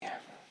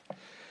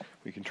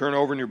We can turn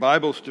over in your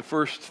Bibles to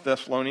 1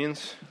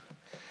 Thessalonians.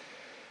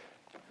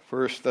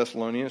 1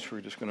 Thessalonians,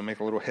 we're just going to make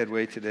a little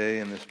headway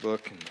today in this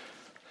book. And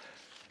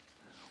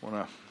I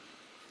want to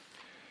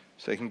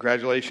say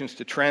congratulations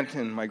to Trent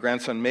and my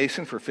grandson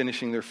Mason for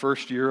finishing their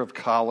first year of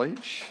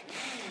college.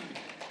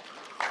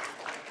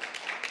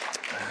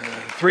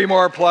 3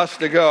 more plus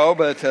to go,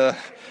 but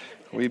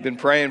we've been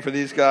praying for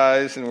these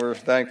guys, and we're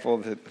thankful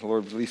that the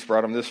Lord at least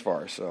brought them this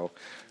far. So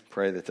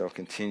pray that they'll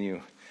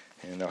continue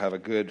and they'll have a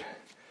good,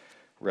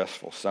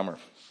 restful summer.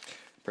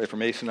 Pray for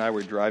Mason and I.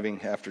 We're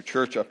driving after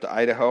church up to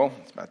Idaho.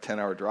 It's about a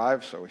 10-hour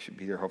drive, so we should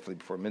be there hopefully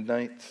before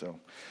midnight. So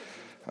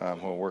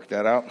we'll work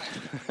that out.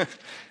 I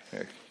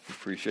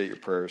appreciate your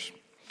prayers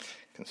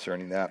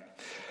concerning that.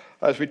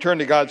 As we turn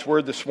to God's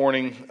Word this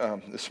morning,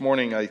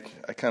 I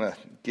kind of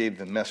gave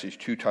the message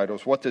 2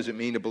 titles. What does it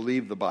mean to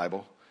believe the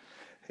Bible?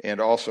 And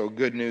also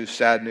good news,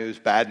 sad news,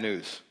 bad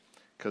news.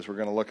 Because we're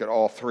going to look at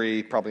all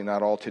 3, probably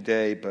not all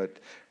today, but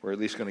we're at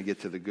least going to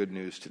get to the good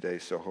news today.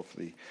 So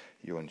hopefully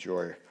you'll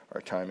enjoy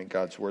our time in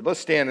God's Word. Let's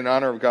stand in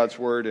honor of God's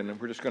Word, and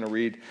we're just going to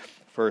read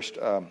first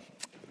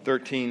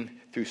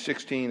 13 through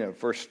 16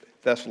 of 1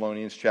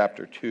 Thessalonians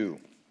chapter 2.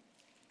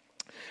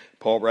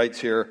 Paul writes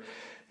here,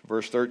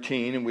 verse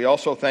 13, "And we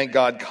also thank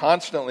God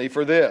constantly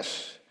for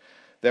this,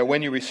 that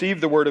when you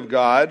received the word of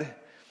God,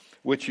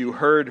 which you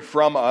heard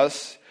from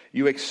us,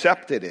 you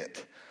accepted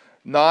it,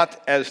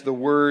 not as the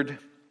word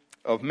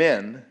of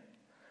men,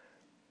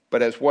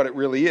 but as what it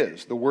really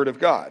is, the word of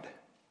God,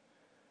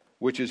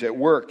 which is at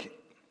work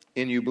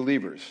in you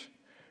believers.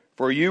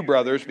 For you,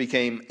 brothers,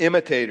 became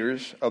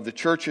imitators of the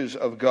churches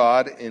of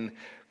God in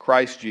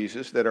Christ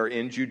Jesus that are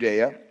in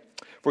Judea,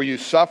 for you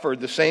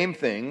suffered the same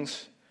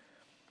things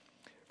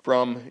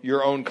from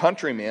your own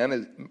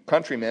countrymen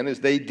as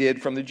they did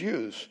from the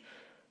Jews,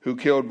 who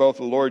killed both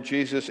the Lord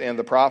Jesus and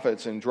the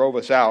prophets and drove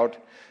us out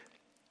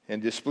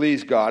and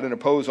displeased God and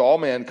opposed all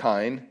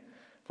mankind,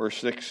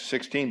 verse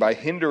 16, by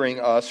hindering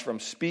us from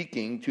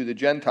speaking to the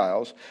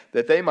Gentiles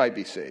that they might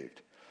be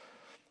saved.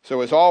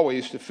 So as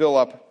always, to fill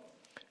up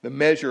the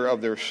measure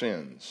of their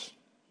sins.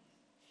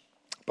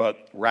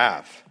 But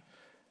wrath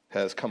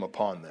has come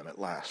upon them at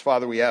last."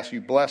 Father, we ask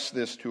you bless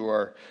this to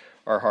our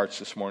hearts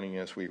this morning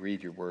as we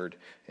read your word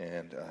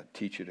and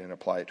teach it and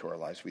apply it to our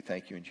lives. We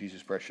thank you in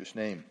Jesus' precious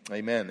name.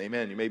 Amen.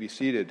 Amen. You may be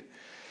seated.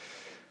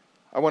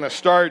 I want to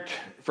start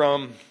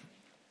from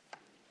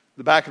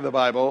the back of the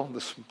Bible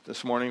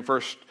this morning,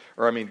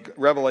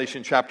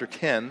 Revelation chapter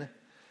 10.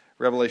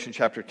 Revelation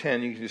chapter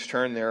 10, you can just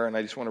turn there, and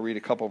I just want to read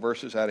a couple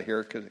verses out of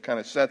here because it kind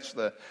of sets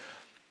the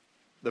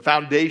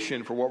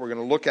foundation for what we're going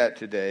to look at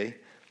today.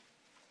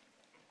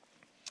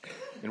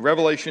 In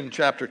Revelation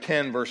chapter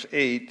 10, verse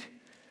 8,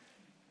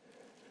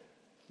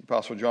 the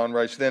Apostle John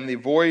writes, "Then the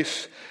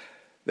voice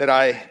that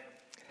I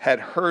had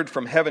heard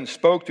from heaven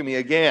spoke to me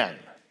again,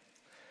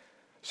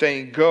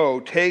 saying, 'Go,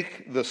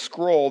 take the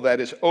scroll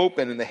that is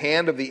open in the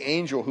hand of the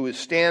angel who is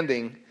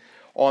standing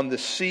on the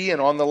sea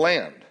and on the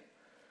land.'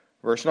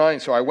 Verse 9,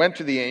 "So I went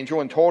to the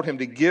angel and told him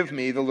to give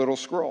me the little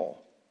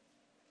scroll.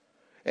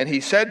 And he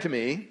said to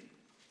me,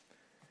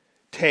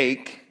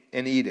 'Take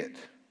and eat it.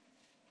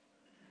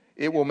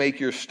 It will make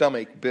your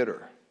stomach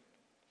bitter,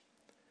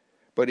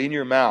 but in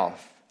your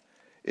mouth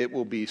it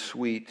will be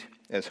sweet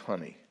as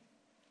honey.'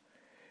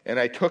 And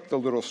I took the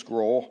little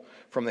scroll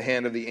from the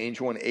hand of the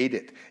angel and ate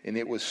it, and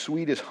it was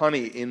sweet as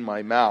honey in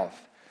my mouth.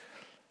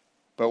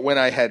 But when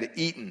I had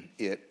eaten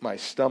it, my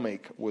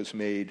stomach was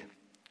made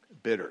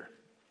bitter."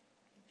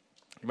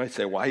 You might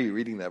say, why are you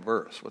reading that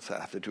verse? What's that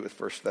have to do with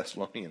 1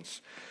 Thessalonians?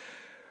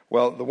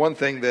 Well, the one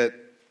thing that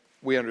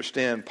we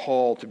understand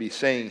Paul to be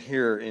saying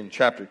here in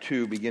chapter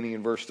 2, beginning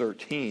in verse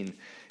 13,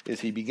 is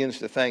he begins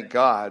to thank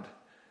God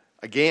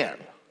again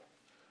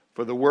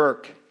for the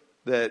work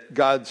that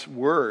God's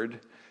word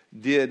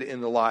did in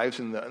the lives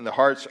and in the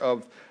hearts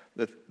of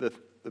the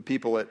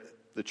people at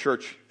the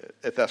church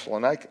at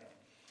Thessalonica.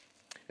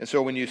 And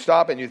so when you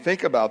stop and you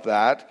think about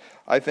that,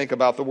 I think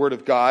about the Word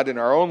of God in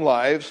our own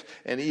lives,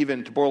 and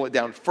even to boil it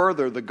down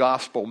further, the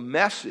gospel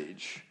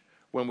message.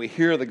 When we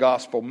hear the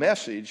gospel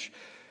message,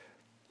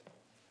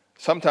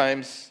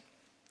 sometimes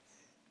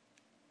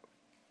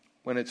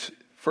when it's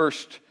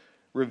first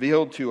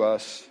revealed to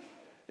us,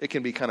 it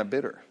can be kind of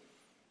bitter.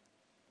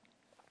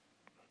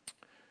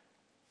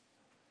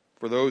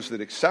 For those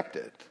that accept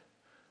it,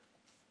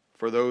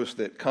 for those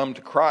that come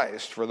to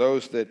Christ, for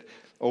those that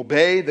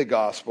obey the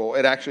gospel,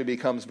 it actually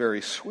becomes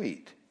very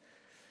sweet.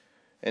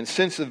 And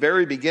since the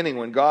very beginning,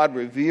 when God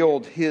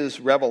revealed his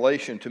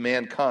revelation to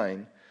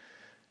mankind,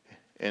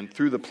 and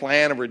through the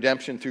plan of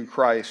redemption through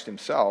Christ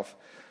himself,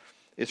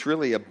 it's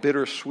really a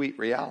bittersweet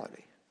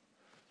reality.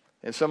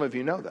 And some of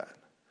you know that.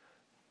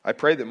 I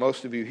pray that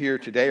most of you here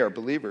today are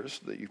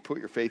believers, that you put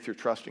your faith, your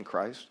trust in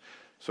Christ.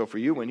 So for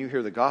you, when you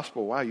hear the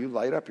gospel, wow, you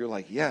light up. You're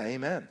like, yeah,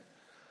 amen.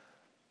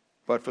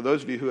 But for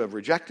those of you who have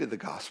rejected the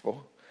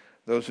gospel,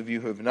 those of you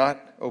who have not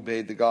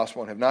obeyed the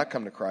gospel and have not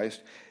come to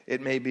Christ,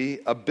 it may be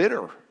a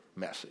bitter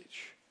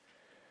message.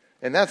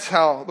 And that's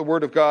how the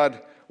Word of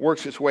God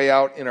works its way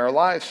out in our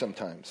lives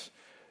sometimes.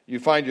 You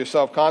find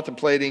yourself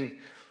contemplating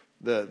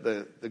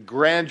the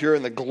grandeur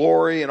and the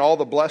glory and all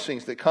the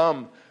blessings that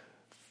come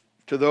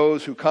to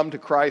those who come to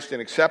Christ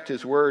and accept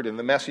His word and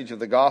the message of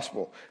the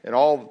gospel, and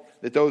all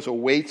that those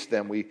awaits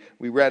them. We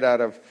read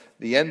out of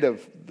the end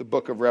of the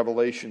book of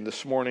Revelation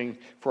this morning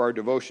for our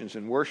devotions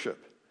and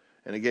worship,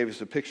 and it gave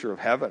us a picture of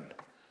heaven.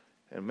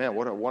 And man,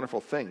 what a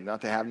wonderful thing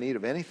not to have need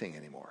of anything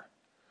anymore.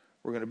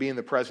 We're going to be in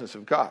the presence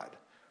of God.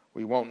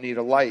 We won't need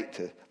a light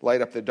to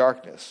light up the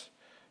darkness.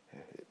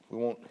 We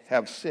won't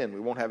have sin. We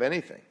won't have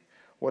anything.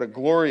 What a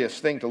glorious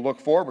thing to look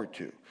forward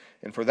to.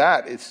 And for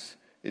that, it's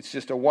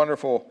just a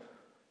wonderful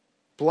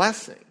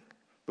blessing,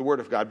 the Word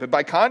of God. But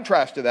by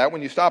contrast to that,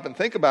 when you stop and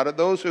think about it,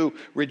 those who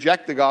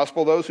reject the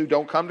gospel, those who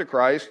don't come to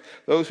Christ,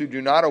 those who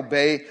do not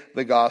obey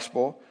the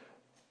gospel,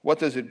 what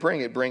does it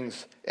bring? It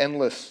brings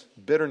endless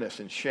bitterness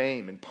and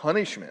shame and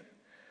punishment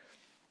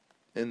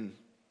and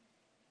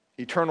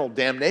eternal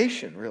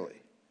damnation, really.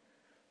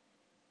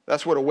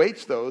 That's what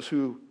awaits those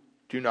who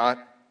do not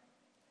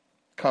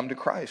come to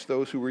Christ,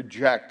 those who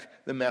reject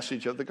the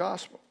message of the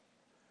gospel.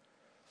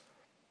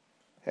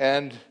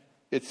 And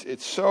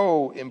it's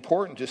so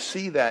important to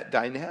see that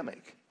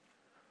dynamic,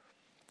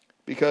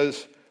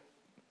 because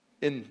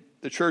in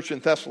the church in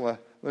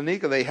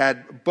Thessalonica, they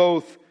had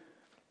both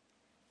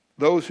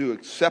those who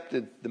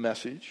accepted the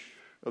message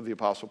of the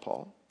Apostle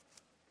Paul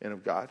and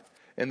of God,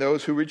 and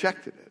those who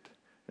rejected it.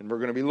 And we're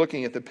going to be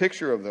looking at the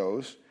picture of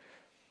those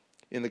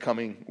in the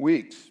coming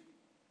weeks.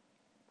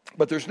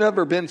 But there's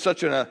never been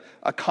such a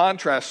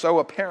contrast so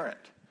apparent.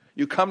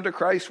 You come to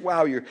Christ,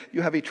 wow, you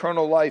have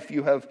eternal life,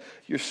 you have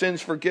your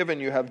sins forgiven,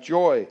 you have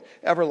joy,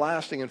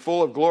 everlasting and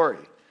full of glory.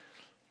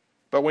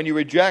 But when you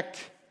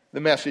reject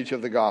the message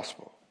of the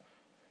gospel,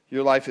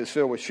 your life is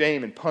filled with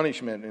shame and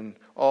punishment and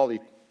all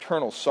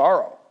eternal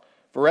sorrow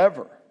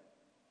forever.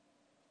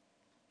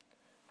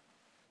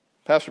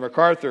 Pastor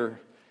MacArthur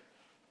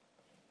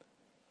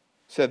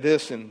said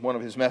this in one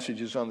of his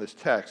messages on this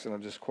text, and I'll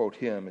just quote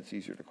him. It's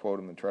easier to quote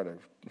him than try to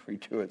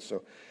redo it.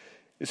 So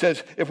it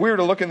says, if we were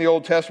to look in the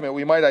Old Testament,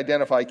 we might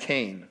identify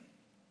Cain.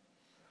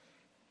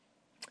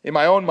 In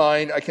my own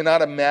mind, I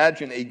cannot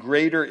imagine a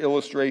greater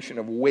illustration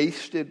of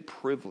wasted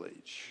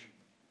privilege,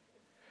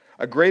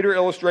 a greater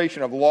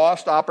illustration of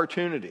lost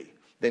opportunity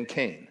than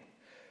Cain.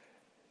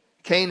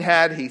 Cain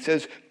had, he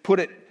says,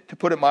 to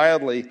put it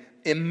mildly,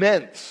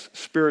 immense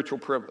spiritual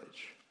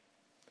privilege.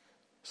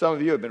 Some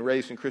of you have been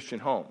raised in Christian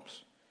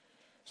homes.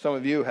 Some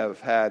of you have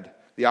had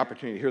the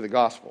opportunity to hear the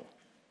gospel.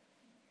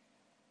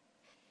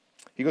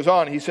 He goes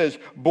on, he says,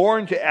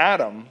 born to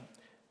Adam,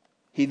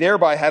 he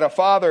thereby had a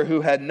father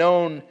who had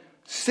known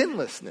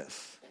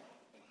sinlessness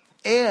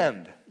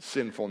and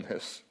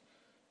sinfulness.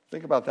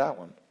 Think about that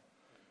one.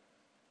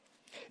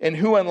 And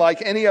who,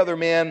 unlike any other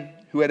man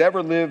who had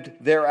ever lived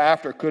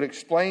thereafter, could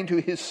explain to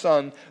his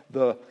son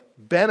the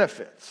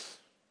benefits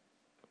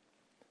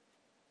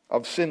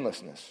of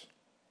sinlessness.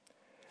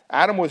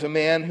 Adam was a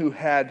man who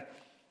had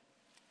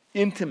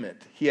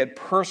he had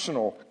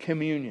personal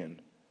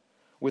communion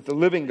with the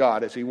living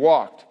God as he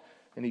walked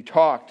and he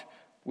talked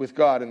with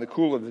God in the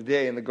cool of the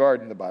day in the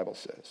garden, the Bible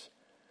says.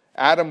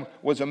 Adam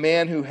was a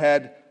man who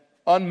had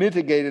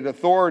unmitigated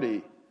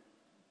authority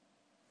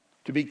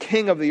to be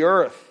king of the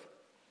earth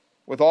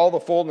with all the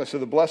fullness of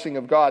the blessing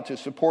of God to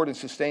support and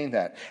sustain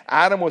that.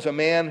 Adam was a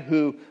man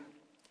who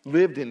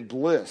lived in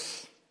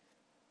bliss.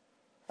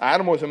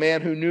 Adam was a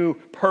man who knew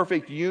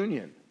perfect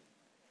union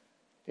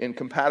in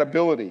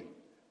compatibility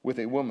with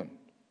a woman.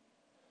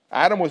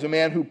 Adam was a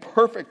man who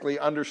perfectly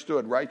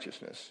understood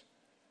righteousness,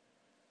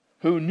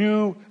 who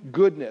knew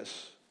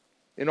goodness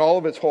in all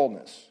of its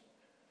wholeness.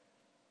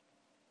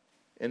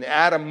 And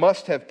Adam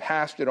must have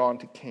passed it on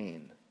to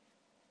Cain.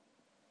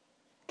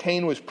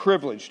 Cain was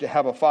privileged to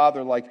have a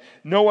father like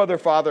no other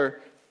father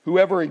who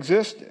ever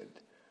existed.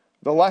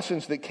 The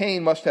lessons that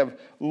Cain must have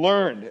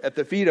learned at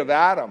the feet of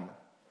Adam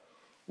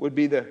would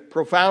be the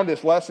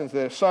profoundest lessons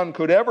that a son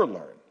could ever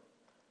learn.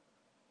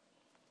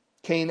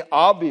 Cain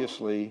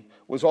obviously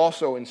was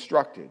also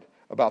instructed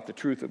about the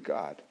truth of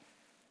God,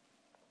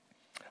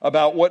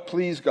 about what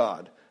pleased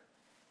God,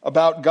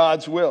 about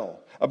God's will,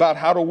 about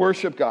how to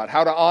worship God,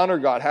 how to honor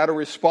God, how to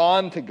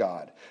respond to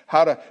God,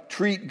 how to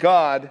treat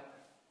God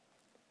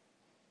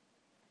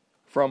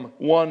from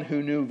one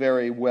who knew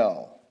very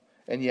well.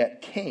 And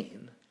yet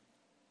Cain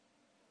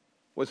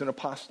was an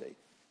apostate.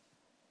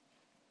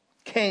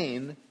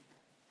 Cain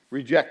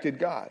rejected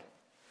God.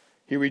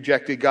 He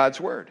rejected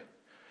God's word.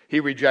 He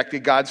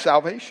rejected God's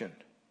salvation.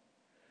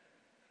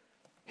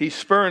 He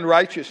spurned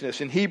righteousness.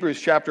 In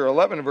Hebrews chapter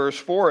 11, verse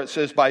 4, it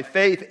says, by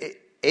faith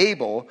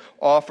Abel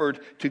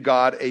offered to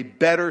God a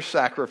better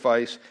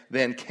sacrifice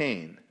than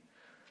Cain.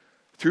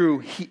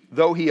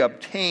 Though he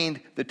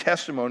obtained the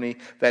testimony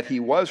that he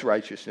was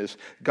righteousness,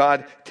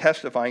 God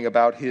testifying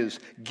about his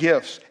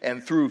gifts,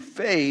 and through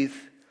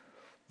faith,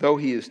 though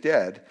he is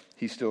dead,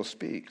 he still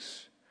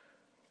speaks.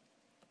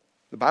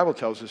 The Bible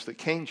tells us that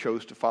Cain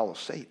chose to follow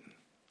Satan,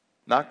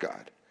 not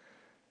God.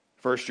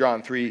 1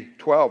 John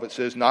 3:12, it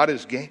says, not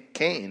as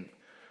Cain,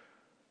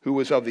 who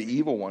was of the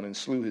evil one and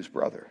slew his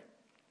brother,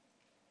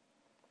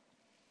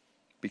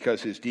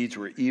 because his deeds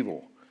were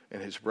evil,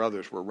 and his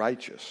brothers were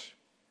righteous.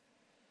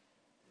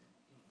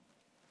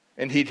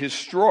 And he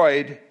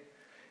destroyed,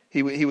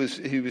 he was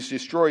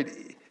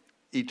destroyed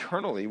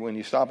eternally. When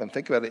you stop and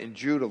think about it, in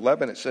Jude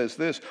 11 it says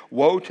this,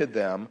 "Woe to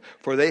them,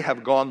 for they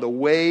have gone the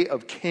way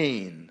of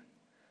Cain,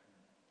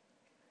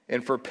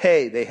 and for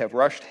pay they have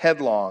rushed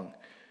headlong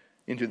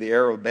into the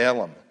error of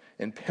Balaam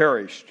and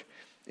perished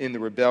in the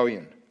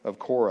rebellion of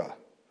Korah."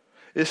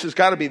 This has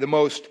got to be the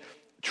most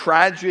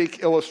tragic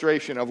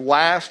illustration of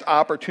last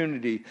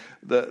opportunity,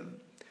 the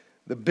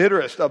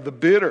bitterest of the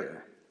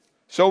bitter.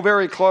 So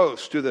very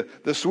close to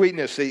the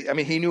sweetness.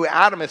 He knew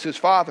Adam as his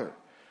father,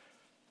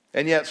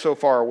 and yet so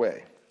far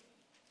away.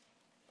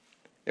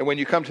 And when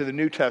you come to the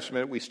New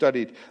Testament, we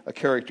studied a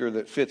character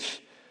that fits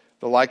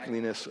the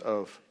likeliness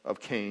of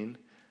Cain,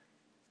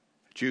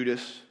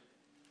 Judas.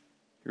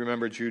 You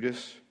remember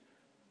Judas?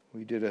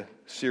 We did a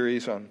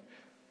series on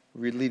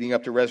leading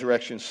up to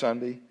Resurrection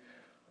Sunday.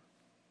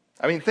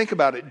 Think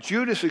about it.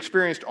 Judas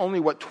experienced only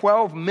what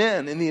 12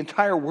 men in the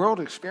entire world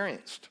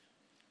experienced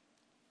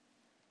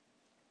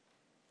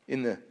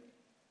in the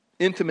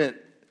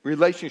intimate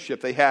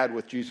relationship they had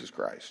with Jesus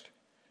Christ.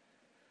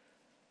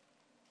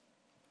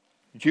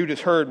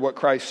 Judas heard what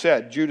Christ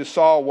said. Judas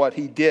saw what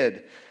he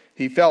did.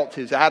 He felt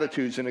his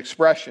attitudes and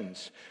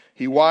expressions.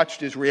 He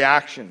watched his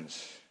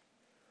reactions.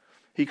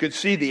 He could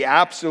see the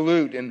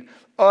absolute and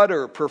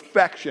utter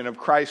perfection of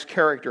Christ's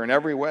character in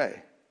every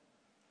way.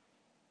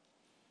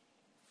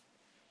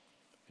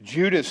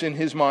 Judas, in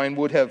his mind,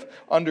 would have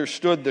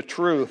understood the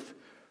truth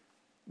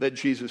that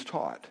Jesus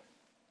taught.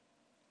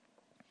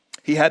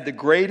 He had the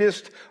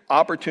greatest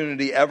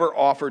opportunity ever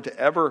offered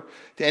to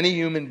any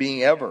human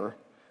being ever,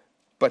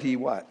 but he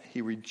what?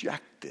 He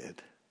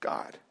rejected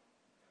God.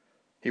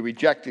 He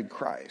rejected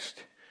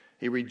Christ.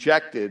 He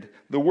rejected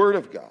the Word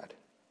of God.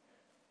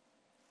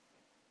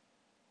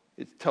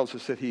 It tells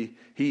us that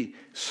he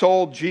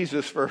sold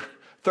Jesus for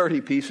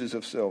 30 pieces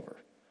of silver.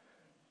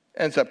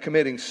 Ends up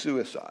committing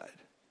suicide,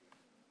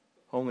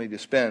 only to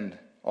spend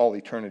all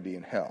eternity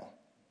in hell.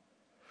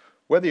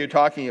 Whether you're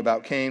talking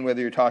about Cain,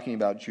 whether you're talking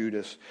about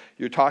Judas,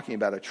 you're talking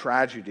about a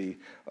tragedy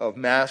of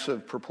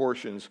massive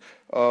proportions,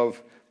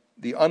 of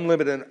the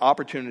unlimited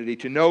opportunity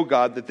to know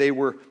God that they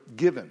were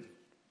given.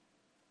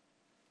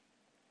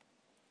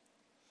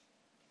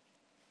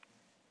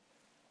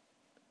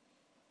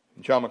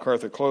 John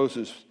MacArthur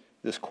closes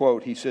this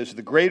quote. He says,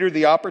 "The greater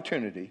the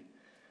opportunity,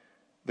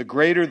 the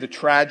greater the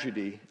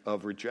tragedy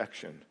of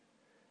rejection,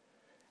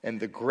 and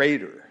the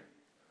greater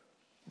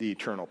the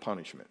eternal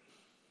punishment."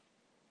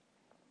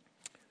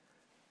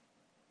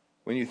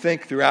 When you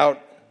think throughout,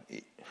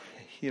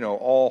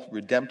 all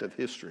redemptive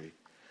history,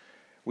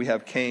 we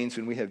have Cains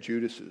and we have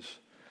Judases,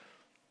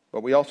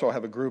 but we also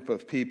have a group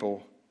of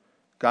people,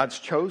 God's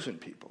chosen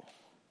people,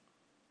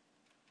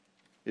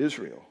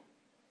 Israel.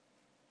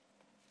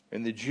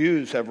 And the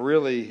Jews have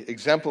really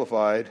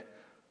exemplified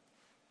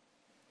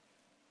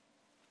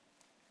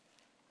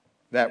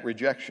that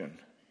rejection.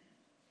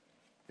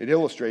 It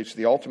illustrates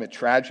the ultimate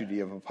tragedy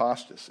of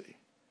apostasy.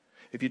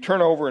 If you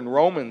turn over in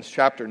Romans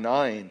chapter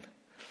 9,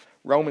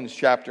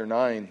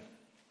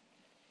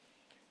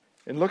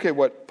 and look at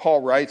what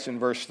Paul writes in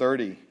verse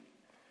 30.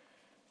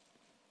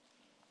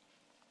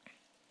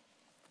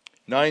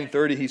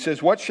 9:30, he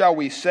says, "What shall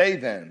we say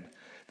then?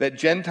 That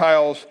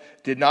Gentiles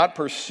did not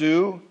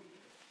pursue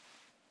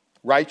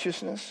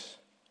righteousness?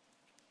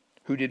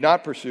 Who did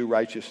not pursue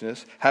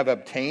righteousness have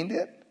obtained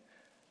it?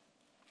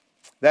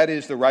 That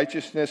is the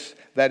righteousness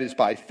that is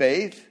by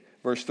faith."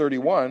 Verse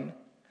 31,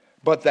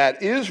 "But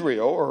that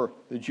Israel," or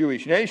the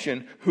Jewish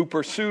nation, "who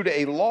pursued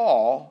a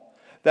law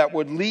that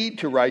would lead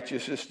to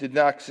righteousness did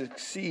not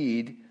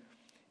succeed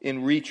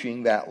in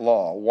reaching that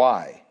law."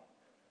 Why?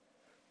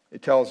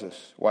 It tells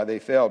us why they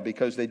failed.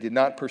 Because they did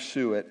not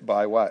pursue it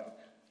by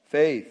what?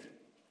 Faith.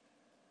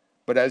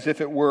 But as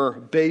if it were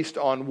based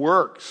on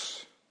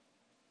works.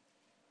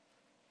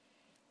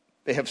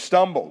 They have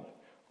stumbled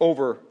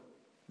over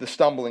the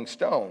stumbling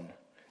stone.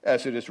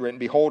 As it is written,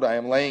 "Behold, I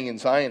am laying in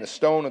Zion a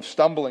stone of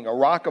stumbling, a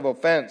rock of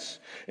offense,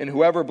 and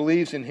whoever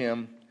believes in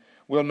him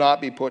will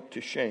not be put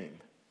to shame."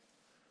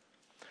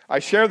 I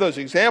share those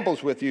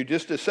examples with you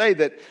just to say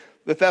that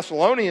the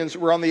Thessalonians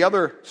were on the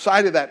other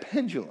side of that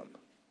pendulum.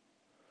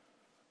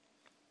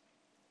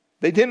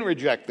 They didn't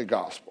reject the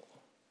gospel.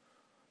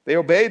 They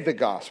obeyed the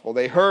gospel.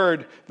 They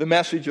heard the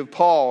message of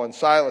Paul and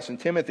Silas and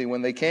Timothy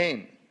when they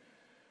came.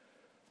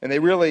 And they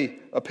really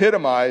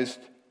epitomized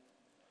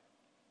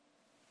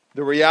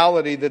the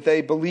reality that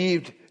they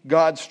believed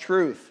God's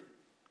truth.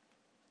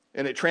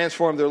 And it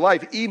transformed their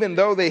life, even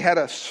though they had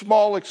a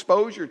small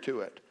exposure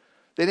to it.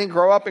 They didn't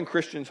grow up in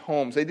Christians'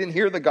 homes. They didn't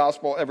hear the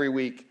gospel every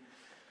week.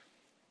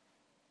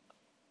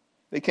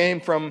 They came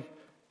from,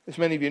 as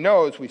many of you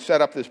know, as we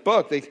set up this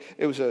book,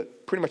 it was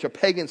pretty much a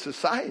pagan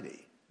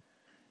society.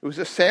 It was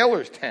a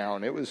sailor's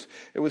town. It was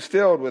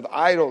filled with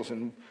idols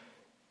and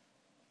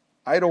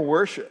idol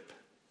worship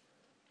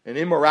and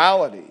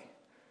immorality.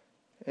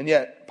 And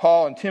yet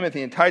Paul and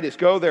Timothy and Titus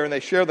go there and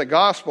they share the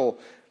gospel.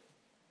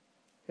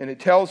 And it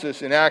tells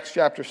us in Acts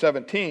chapter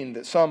 17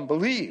 that some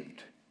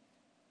believed.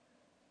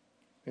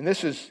 And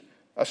this is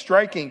a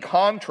striking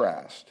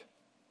contrast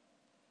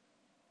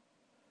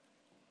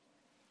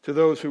to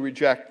those who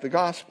reject the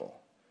gospel.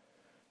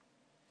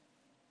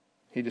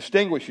 He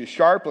distinguishes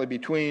sharply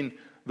between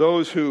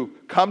those who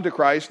come to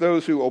Christ,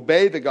 those who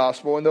obey the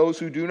gospel, and those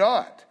who do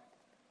not.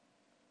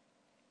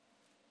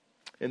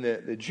 And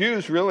the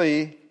Jews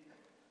really,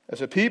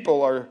 as a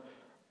people, are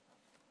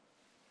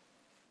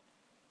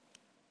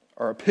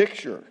a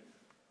picture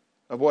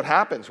of what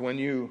happens when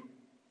you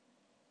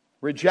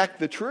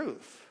reject the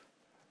truth.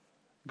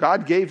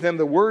 God gave them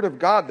the Word of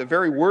God, the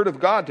very Word of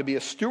God, to be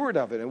a steward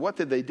of it. And what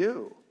did they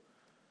do?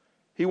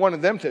 He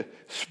wanted them to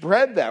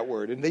spread that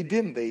Word, and they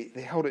didn't. They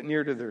held it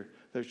near to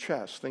their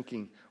chest,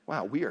 thinking,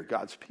 wow, we are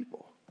God's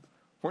people.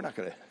 We're not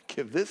going to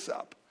give this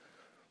up.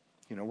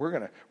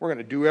 We're going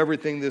to do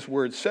everything this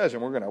Word says,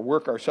 and we're going to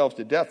work ourselves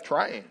to death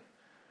trying,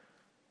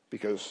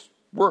 because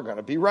we're going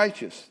to be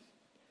righteous.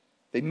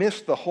 They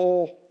missed the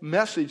whole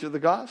message of the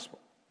gospel.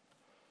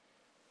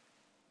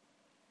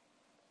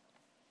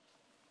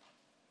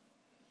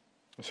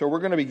 So we're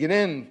going to be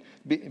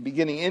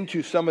beginning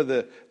into some of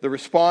the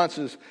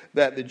responses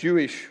that the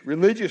Jewish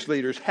religious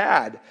leaders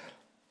had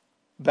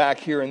back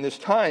here in this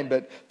time.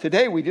 But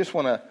today we just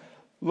want to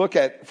look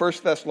at 1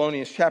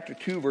 Thessalonians chapter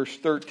 2, verse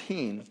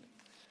 13,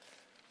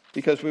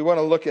 because we want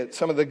to look at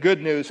some of the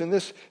good news. And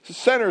this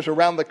centers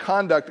around the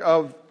conduct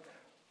of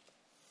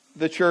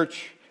the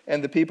church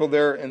and the people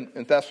there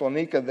in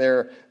Thessalonica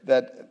there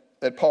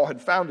that Paul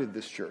had founded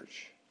this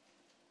church.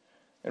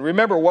 And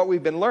remember what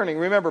we've been learning.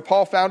 Remember,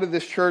 Paul founded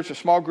this church, a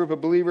small group of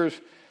believers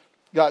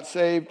got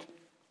saved,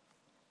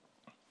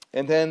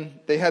 and then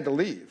they had to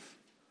leave.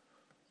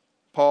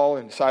 Paul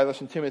and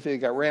Silas and Timothy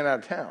got run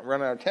out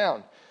of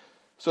town.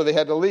 So they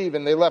had to leave,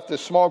 and they left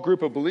this small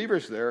group of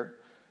believers there.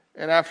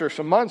 And after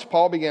some months,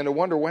 Paul began to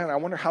wonder, I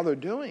wonder how they're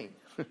doing.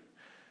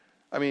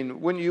 I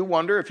mean, wouldn't you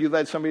wonder if you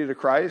led somebody to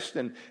Christ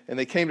and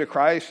they came to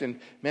Christ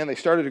and, man, they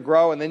started to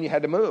grow, and then you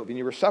had to move and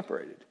you were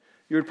separated?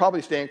 You would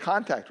probably stay in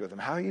contact with them.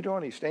 How are you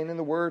doing? Are you staying in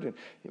the Word? And,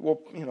 well,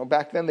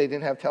 back then they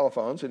didn't have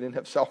telephones. They didn't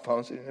have cell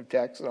phones. They didn't have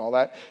texts and all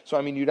that. So,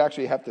 you'd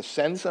actually have to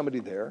send somebody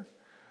there,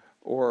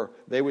 or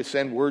they would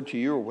send word to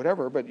you or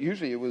whatever. But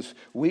usually it was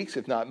weeks,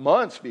 if not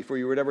months, before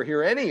you would ever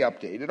hear any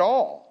update at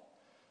all.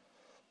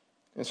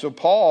 And so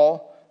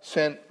Paul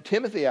sent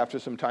Timothy after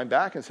some time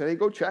back and said, hey,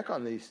 go check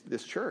on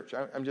this church.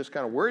 I'm just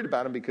kind of worried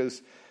about them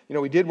because,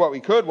 we did what we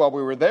could while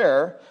we were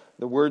there.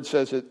 The Word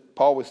says that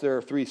Paul was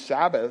there 3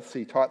 Sabbaths.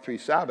 He taught 3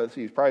 Sabbaths.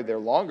 He was probably there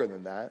longer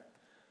than that.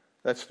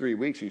 That's 3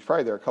 weeks. He was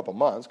probably there a couple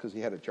months because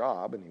he had a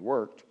job and he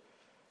worked.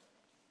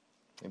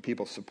 And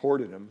people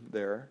supported him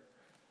there.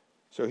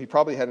 So he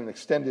probably had an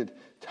extended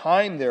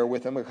time there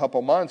with them, a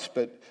couple months.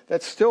 But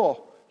that's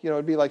still,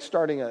 it'd be like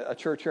starting a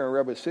church here in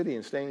Redwood City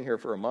and staying here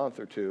for a month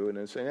or two and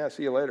then saying, yeah,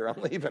 see you later,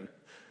 I'm leaving.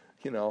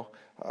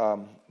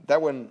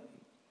 That wouldn't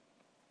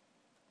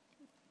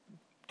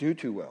do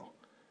too well.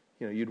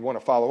 You'd want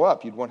to follow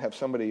up. You'd want to have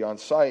somebody on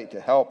site to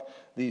help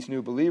these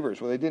new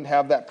believers. Well, they didn't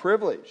have that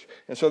privilege.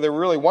 And so they were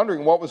really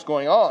wondering what was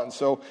going on.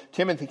 So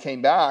Timothy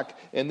came back,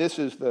 and this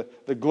is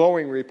the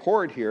glowing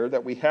report here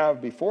that we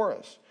have before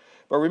us.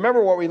 But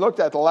remember what we looked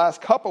at the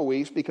last couple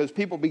weeks, because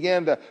people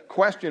began to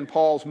question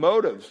Paul's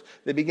motives.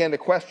 They began to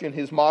question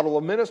his model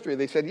of ministry.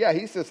 They said, yeah,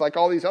 he's just like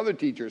all these other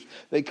teachers.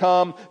 They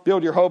come,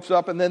 build your hopes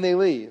up, and then they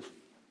leave.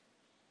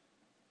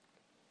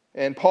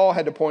 And Paul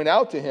had to point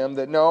out to him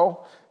that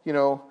no,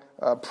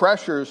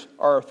 pressures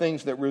are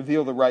things that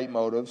reveal the right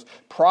motives.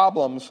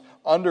 Problems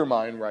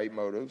undermine right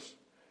motives.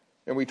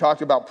 And we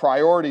talked about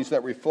priorities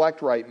that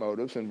reflect right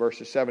motives in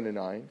verses 7 to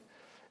 9.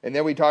 And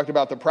then we talked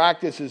about the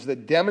practices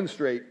that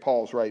demonstrate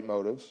Paul's right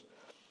motives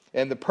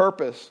and the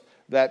purpose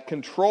that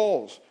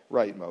controls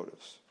right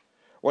motives.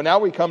 Well, now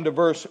we come to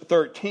verse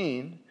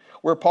 13,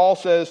 where Paul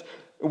says,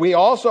 we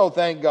also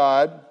thank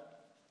God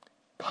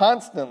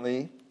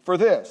constantly for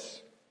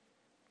this.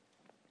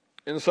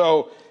 And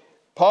so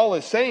Paul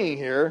is saying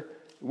here,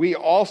 we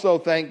also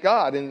thank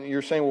God. And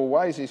you're saying, well,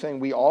 why is he saying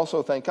we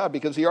also thank God?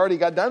 Because he already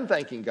got done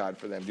thanking God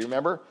for them. Do you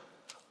remember?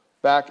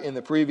 Back in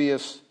the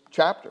previous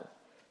chapter.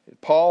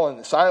 Paul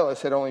and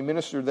Silas had only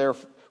ministered there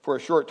for a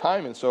short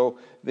time, and so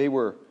they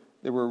were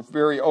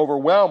very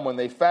overwhelmed when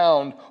they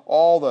found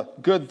all the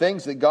good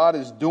things that God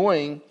was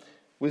doing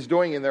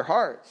in their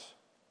hearts.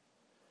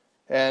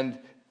 And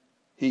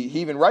he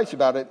even writes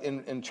about it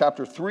in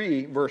chapter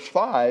 3, verse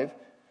 5,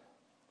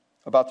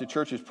 about the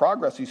church's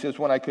progress. He says,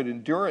 when I could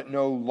endure it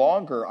no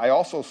longer, I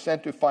also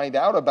sent to find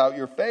out about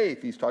your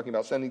faith. He's talking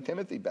about sending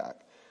Timothy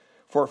back.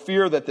 For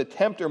fear that the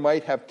tempter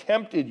might have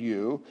tempted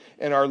you,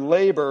 and our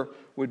labor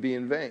would be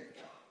in vain.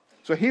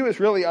 So he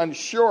was really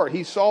unsure.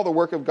 He saw the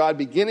work of God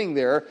beginning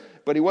there,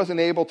 but he wasn't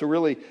able to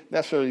really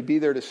necessarily be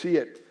there to see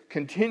it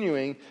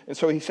continuing. And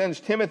so he sends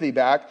Timothy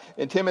back,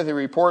 and Timothy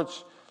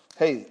reports,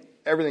 hey,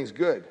 everything's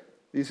good.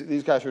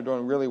 These guys are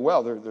doing really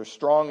well. They're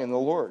strong in the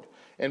Lord.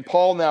 And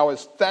Paul now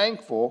is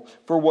thankful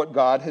for what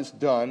God has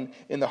done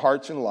in the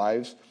hearts and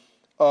lives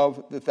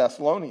of the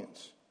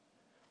Thessalonians.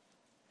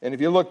 And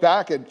if you look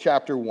back at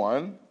chapter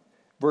 1,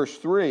 verse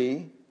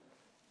 3,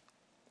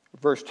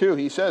 Verse 2,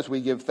 he says,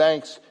 we give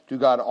thanks to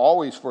God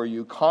always for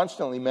you,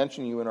 constantly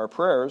mentioning you in our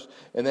prayers.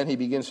 And then he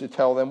begins to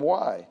tell them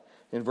why.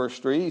 In verse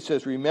 3, he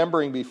says,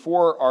 remembering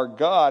before our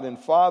God and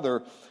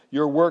Father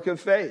your work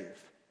of faith.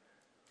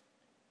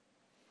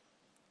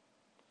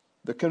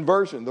 The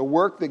conversion, the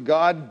work that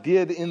God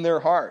did in their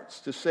hearts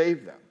to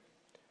save them.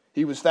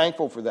 He was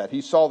thankful for that.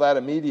 He saw that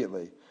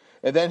immediately.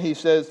 And then he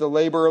says the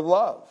labor of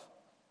love.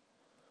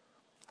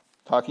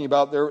 Talking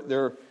about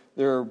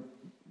their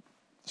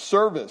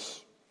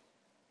service.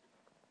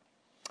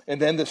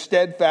 And then the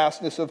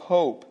steadfastness of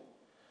hope.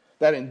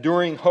 That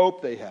enduring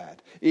hope they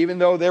had. Even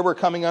though they were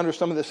coming under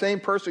some of the same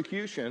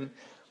persecution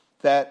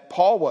that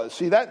Paul was.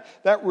 See, that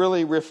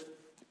really,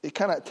 it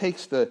kind of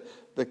takes the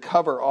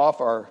cover off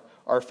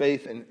our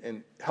faith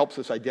and helps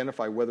us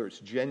identify whether it's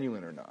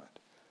genuine or not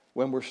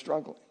when we're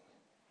struggling.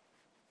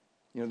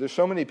 You know, there's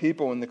so many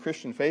people in the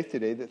Christian faith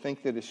today that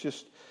think that it's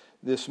just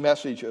this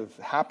message of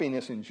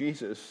happiness in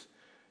Jesus.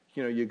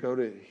 You know, you go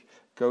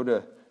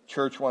to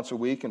church once a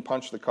week and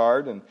punch the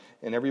card and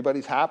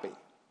everybody's happy.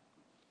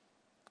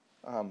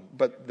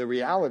 But the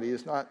reality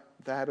is not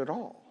that at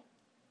all.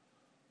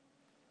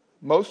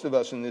 Most of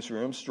us in this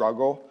room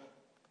struggle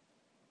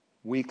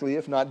weekly,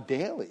 if not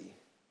daily,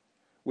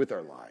 with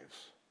our lives.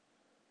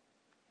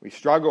 We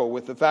struggle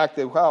with the fact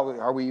that, well,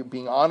 are we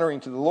being honoring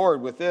to the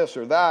Lord with this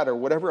or that or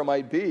whatever it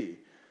might be?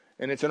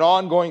 And it's an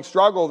ongoing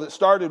struggle that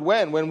started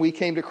when we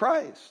came to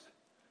Christ.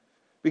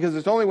 Because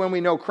it's only when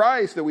we know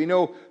Christ that we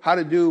know how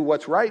to do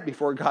what's right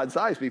before God's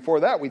eyes.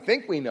 Before that, we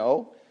think we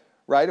know,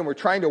 right? And we're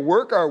trying to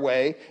work our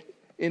way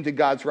into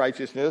God's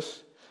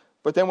righteousness.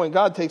 But then when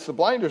God takes the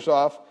blinders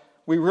off,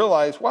 we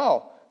realize,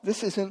 wow,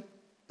 this isn't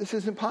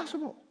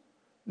possible.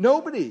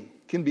 Nobody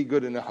can be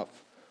good enough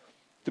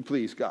to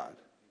please God.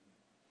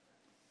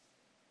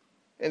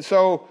 And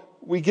so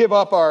we give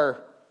up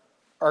our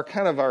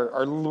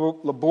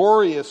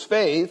laborious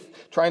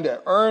faith, trying to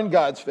earn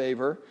God's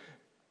favor,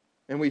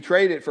 and we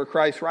trade it for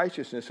Christ's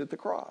righteousness at the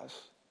cross.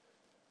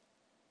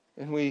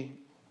 And we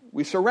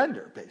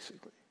surrender,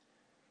 basically.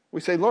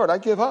 We say, Lord, I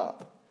give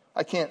up.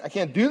 I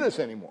can't do this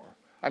anymore.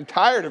 I'm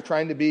tired of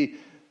trying to be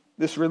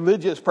this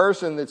religious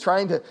person that's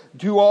trying to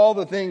do all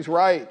the things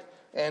right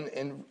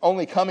and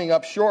only coming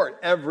up short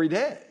every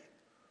day.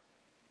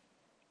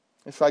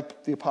 It's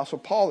like the Apostle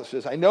Paul that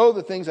says, I know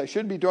the things I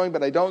should be doing,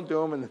 but I don't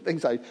do them. And the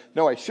things I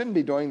know I shouldn't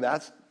be doing,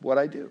 that's what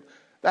I do.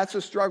 That's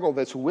a struggle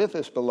that's with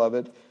us,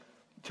 beloved,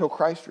 till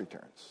Christ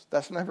returns.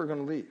 That's never going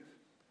to leave.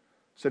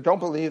 So don't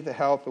believe the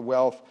health, the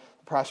wealth,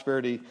 the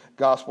prosperity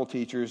gospel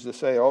teachers that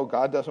say, oh,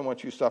 God doesn't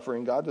want you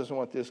suffering. God doesn't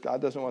want this.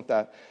 God doesn't want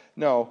that.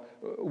 No,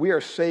 we are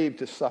saved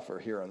to suffer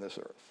here on this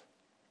earth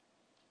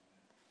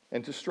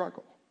and to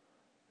struggle.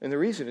 And the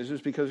reason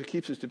is because it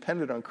keeps us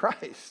dependent on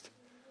Christ.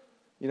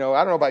 You know, I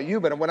don't know about you,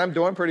 but when I'm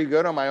doing pretty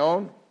good on my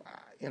own,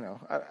 you know,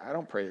 I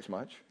don't pray as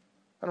much.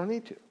 I don't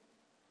need to.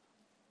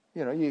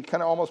 You know, you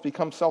kind of almost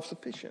become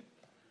self-sufficient.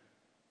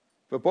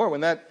 But boy,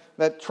 when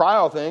that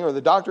trial thing or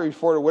the doctor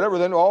report or whatever,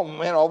 then, oh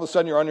man, all of a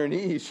sudden you're on your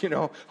knees, you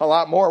know, a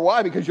lot more.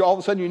 Why? Because all of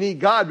a sudden you need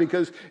God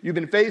because you've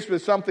been faced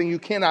with something you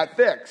cannot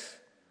fix.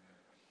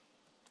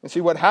 And see,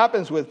 what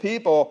happens with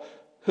people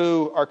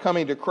who are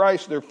coming to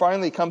Christ, there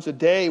finally comes a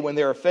day when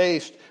they are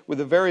faced with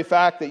the very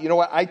fact that, you know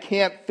what, I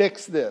can't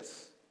fix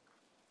this.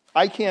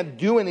 I can't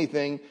do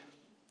anything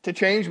to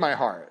change my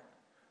heart.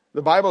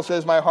 The Bible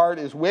says my heart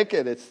is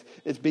wicked.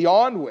 It's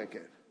beyond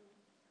wicked.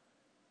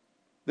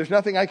 There's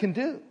nothing I can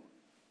do.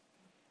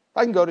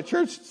 I can go to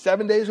church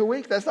 7 days a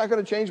week. That's not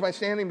going to change my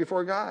standing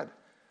before God.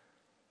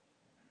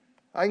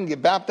 I can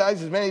get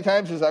baptized as many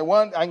times as I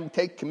want. I can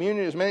take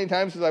communion as many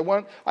times as I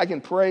want. I can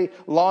pray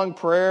long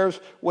prayers,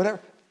 whatever.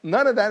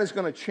 None of that is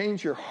going to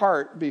change your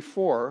heart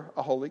before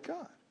a holy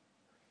God.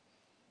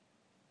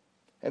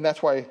 And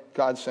that's why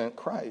God sent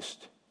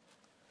Christ.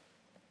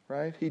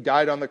 Right? He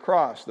died on the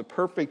cross, the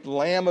perfect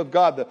Lamb of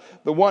God,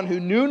 the one who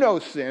knew no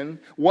sin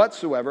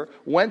whatsoever,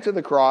 went to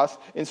the cross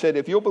and said,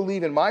 if you'll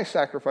believe in my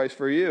sacrifice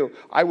for you,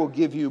 I will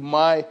give you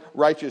my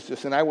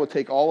righteousness and I will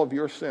take all of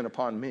your sin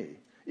upon me,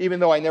 even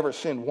though I never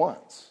sinned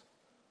once.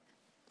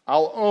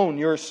 I'll own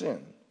your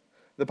sin.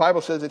 The Bible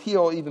says that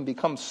he'll even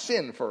become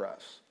sin for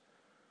us.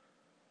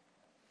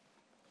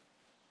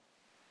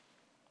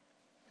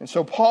 And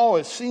so Paul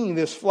is seeing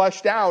this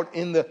fleshed out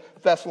in the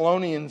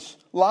Thessalonians'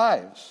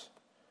 lives.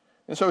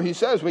 And so he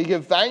says, we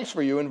give thanks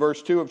for you in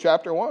verse 2 of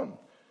chapter 1.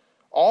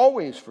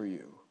 Always for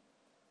you.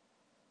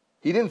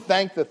 He didn't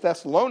thank the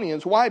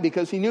Thessalonians. Why?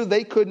 Because he knew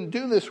they couldn't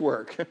do this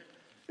work.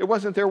 It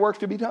wasn't their work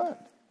to be done.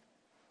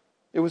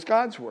 It was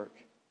God's work.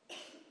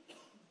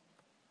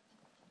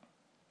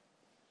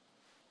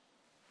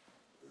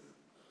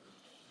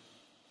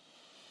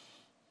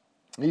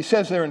 He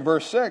says there in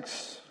verse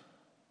 6,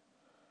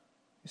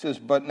 he says,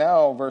 but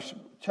now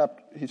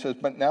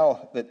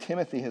that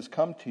Timothy has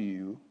come to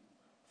you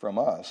from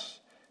us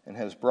and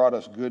has brought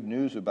us good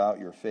news about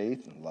your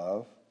faith and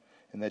love,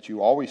 and that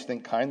you always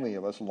think kindly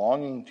of us,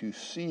 longing to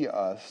see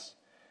us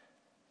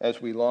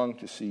as we long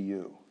to see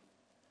you.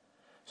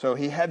 So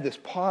he had this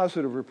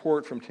positive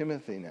report from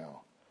Timothy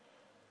now.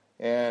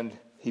 And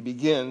he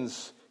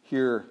begins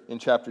here in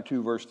chapter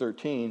 2, verse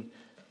 13,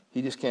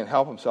 he just can't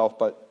help himself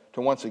but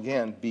to once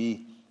again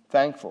be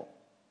thankful.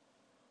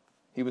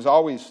 He was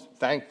always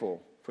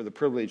thankful for the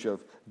privilege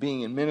of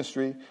being in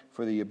ministry,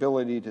 for the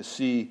ability to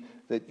see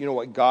that, you know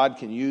what, God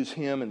can use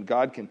him and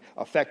God can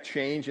affect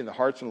change in the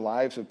hearts and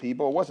lives of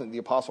people. It wasn't the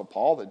Apostle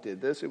Paul that did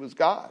this, it was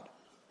God.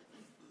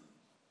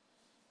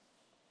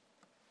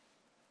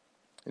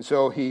 And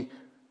so he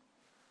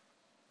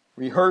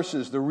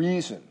rehearses the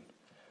reason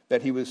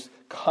that he was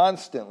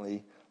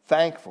constantly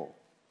thankful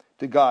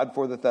to God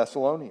for the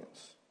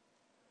Thessalonians.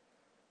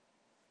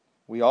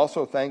 We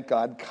also thank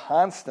God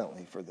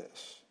constantly for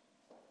this.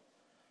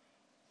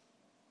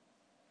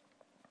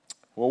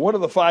 Well, what are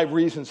the 5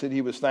 reasons that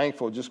he was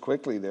thankful? Just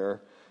quickly there,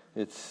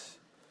 he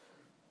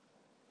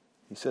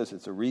says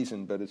it's a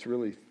reason, but it's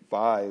really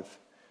 5.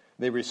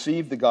 They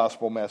received the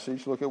gospel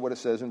message. Look at what it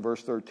says in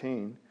verse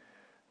 13.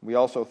 We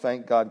also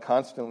thank God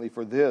constantly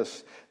for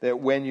this, that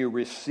when you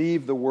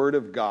receive the word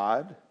of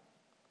God,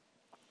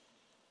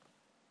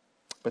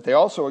 but they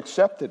also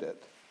accepted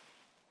it.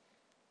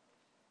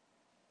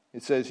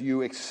 It says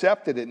you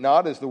accepted it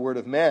not as the word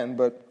of men,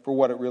 but for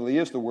what it really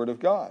is, the word of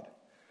God.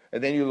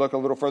 And then you look a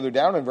little further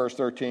down in verse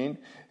 13,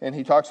 and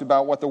he talks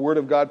about what the word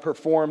of God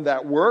performed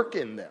that work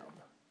in them.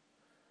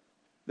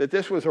 That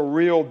this was a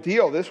real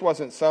deal. This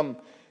wasn't some,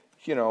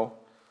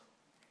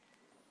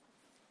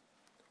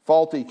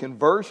 faulty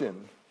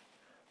conversion.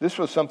 This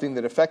was something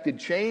that affected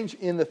change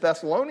in the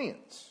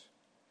Thessalonians.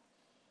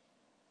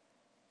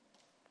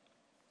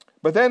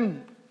 But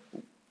then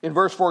in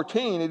verse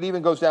 14, it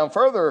even goes down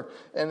further,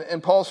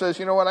 and Paul says,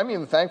 you know what, I'm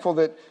even thankful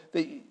that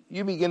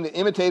you begin to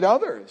imitate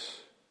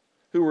others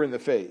who were in the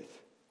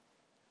faith.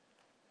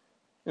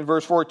 In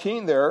verse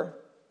 14 there,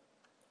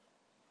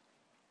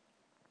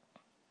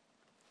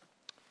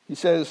 he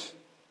says,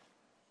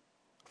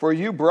 for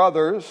you,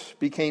 brothers,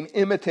 became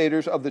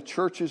imitators of the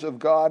churches of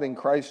God in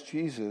Christ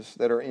Jesus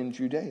that are in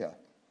Judea.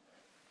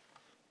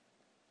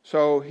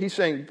 So he's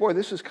saying, boy,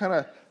 this is kind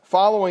of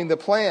following the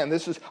plan.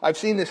 I've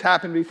seen this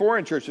happen before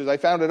in churches. I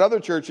found at other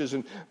churches,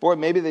 and boy,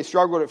 maybe they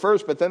struggled at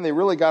first, but then they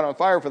really got on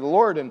fire for the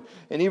Lord. And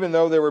even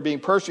though they were being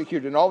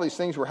persecuted and all these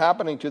things were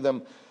happening to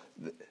them,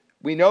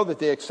 we know that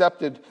they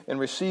accepted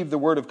and received the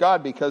word of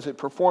God because it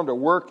performed a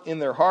work in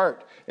their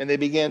heart, and they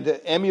began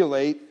to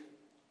emulate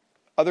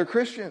other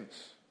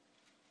Christians.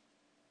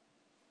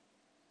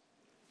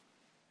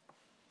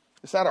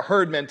 It's not a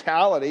herd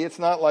mentality. It's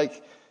not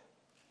like,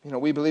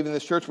 we believe in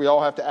this church, we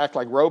all have to act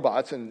like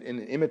robots and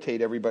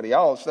imitate everybody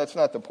else. That's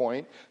not the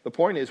point. The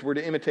point is we're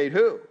to imitate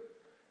who?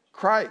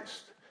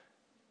 Christ.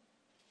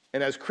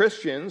 And as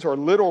Christians, or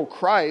little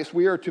Christ,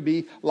 we are to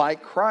be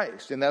like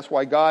Christ. And that's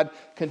why God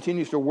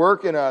continues to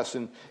work in us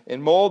and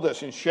mold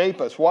us and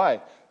shape us.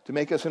 Why? To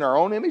make us in our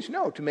own image?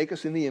 No, to make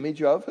us in the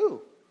image of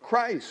who?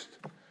 Christ.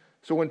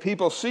 So when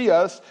people see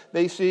us,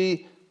 they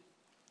see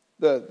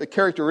the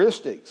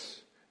characteristics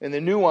and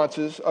the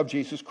nuances of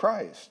Jesus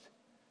Christ.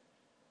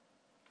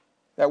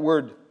 That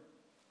word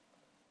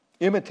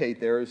imitate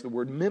there is the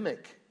word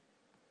mimic.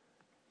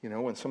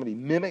 When somebody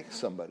mimics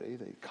somebody,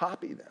 they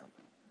copy them.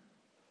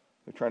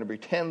 They're trying to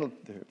pretend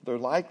that they're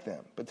like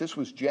them. But this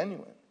was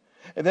genuine.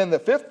 And then the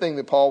 5th thing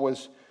that Paul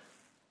was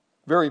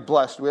very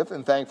blessed with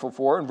and thankful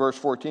for in verse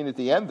 14 at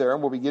the end there,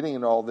 and we'll be getting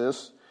into all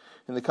this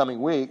in the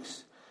coming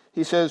weeks,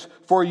 he says,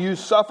 for you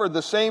suffered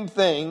the same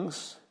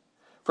things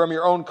from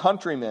your own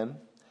countrymen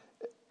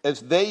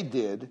as they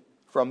did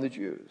from the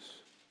Jews.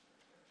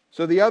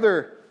 So the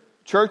other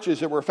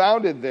churches that were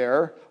founded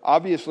there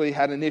obviously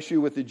had an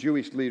issue with the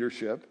Jewish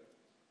leadership,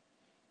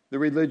 the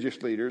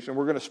religious leaders, and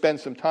we're going to spend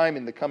some time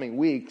in the coming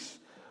weeks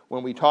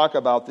when we talk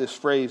about this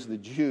phrase, the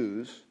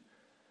Jews,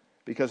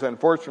 because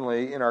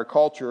unfortunately in our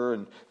culture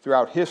and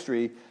throughout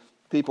history,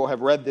 people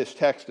have read this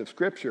text of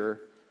Scripture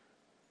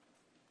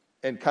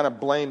and kind of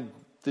blamed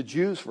the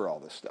Jews for all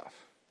this stuff.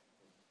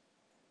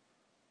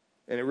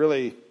 And it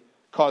really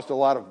caused a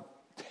lot of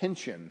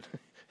tension,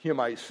 you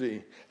might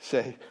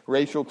say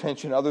racial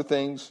tension, other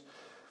things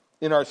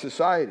in our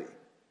society.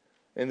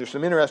 And there's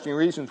some interesting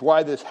reasons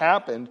why this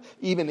happened,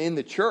 even in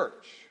the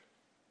church.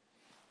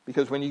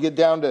 Because when you get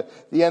down to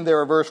the end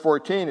there of verse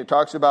 14, it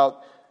talks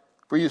about,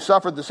 for you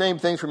suffered the same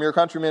things from your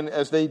countrymen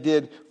as they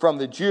did from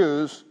the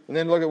Jews. And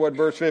then look at what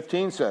verse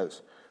 15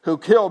 says. Who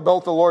killed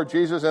both the Lord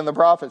Jesus and the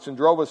prophets and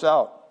drove us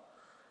out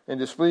and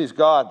displeased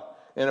God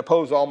and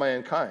opposed all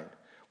mankind.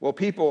 Well,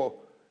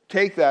 people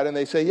take that and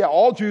they say, yeah,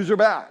 all Jews are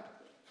bad.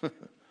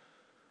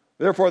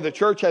 Therefore, the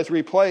church has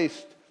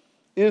replaced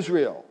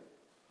Israel.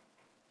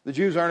 The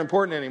Jews aren't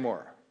important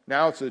anymore.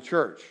 Now it's the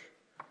church.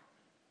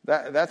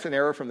 That's an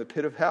error from the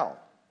pit of hell.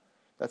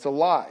 That's a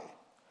lie.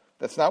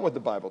 That's not what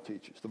the Bible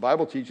teaches. The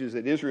Bible teaches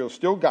that Israel is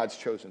still God's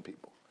chosen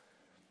people.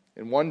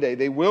 And one day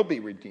they will be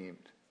redeemed.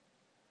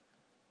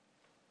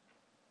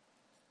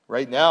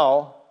 Right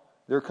now,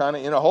 they're kind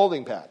of in a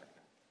holding pattern.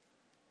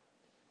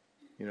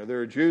 There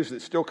are Jews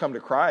that still come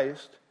to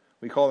Christ.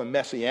 We call them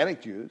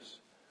Messianic Jews.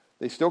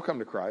 They still come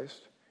to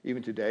Christ.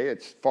 Even today,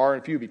 it's far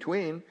and few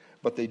between,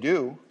 but they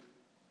do.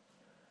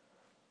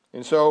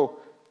 And so,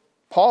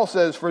 Paul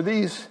says for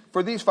these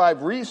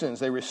 5 reasons,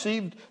 they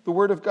received the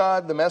Word of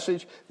God, the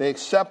message, they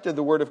accepted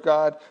the Word of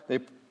God,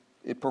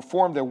 it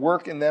performed their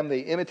work in them, they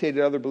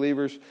imitated other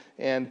believers,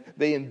 and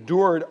they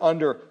endured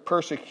under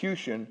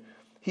persecution.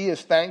 He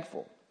is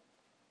thankful.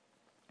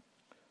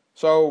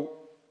 So,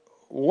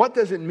 what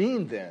does it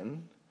mean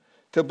then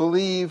to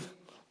believe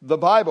the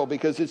Bible?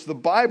 Because it's the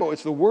Bible,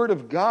 it's the Word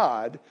of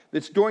God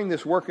that's doing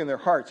this work in their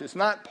hearts. It's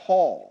not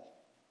Paul.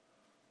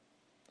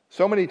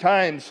 So many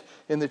times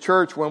in the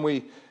church when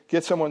we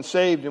get someone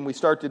saved and we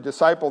start to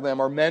disciple them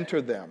or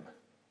mentor them,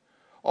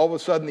 all of a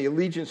sudden the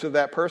allegiance of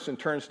that person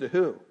turns to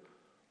who?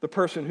 The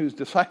person who's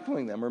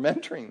discipling them or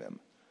mentoring them.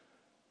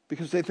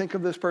 Because they think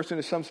of this person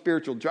as some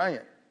spiritual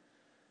giant.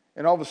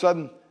 And all of a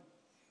sudden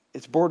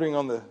it's bordering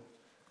on the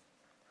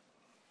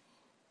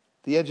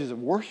edges of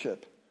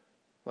worship,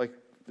 like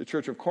the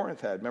church of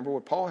Corinth had. Remember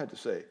what Paul had to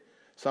say.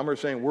 Some are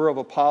saying, we're of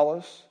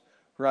Apollos,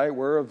 right?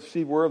 We're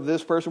of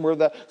this person, we're of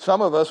that.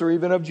 Some of us are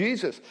even of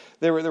Jesus.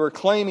 They were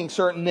claiming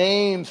certain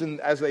names and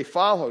as they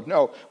followed.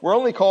 No, we're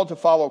only called to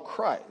follow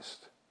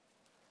Christ.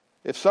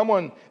 If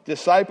someone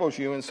disciples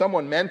you and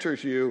someone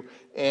mentors you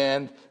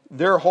and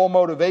their whole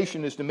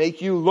motivation is to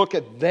make you look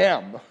at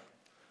them,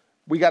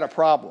 we got a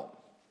problem.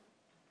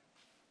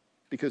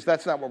 Because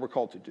that's not what we're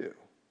called to do.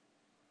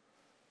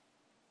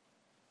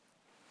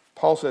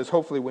 Paul says,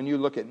 hopefully when you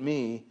look at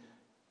me,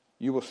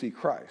 you will see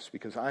Christ,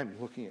 because I'm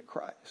looking at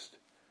Christ.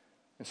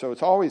 And so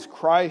it's always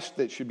Christ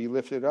that should be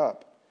lifted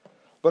up.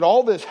 But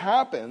all this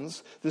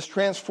happens, this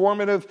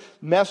transformative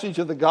message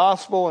of the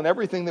gospel and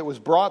everything that was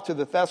brought to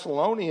the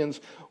Thessalonians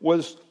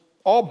was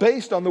all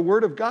based on the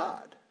Word of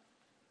God.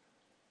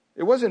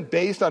 It wasn't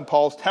based on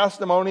Paul's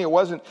testimony. It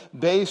wasn't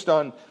based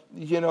on,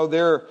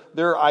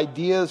 their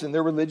ideas and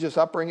their religious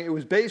upbringing. It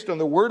was based on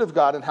the Word of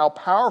God and how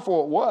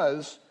powerful it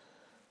was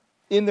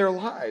in their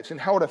lives and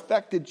how it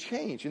affected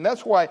change. And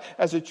that's why,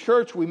 as a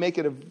church, we make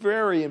it a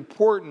very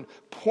important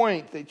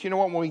point that,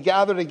 when we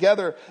gather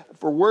together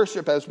for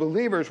worship as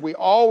believers, we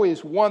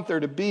always want there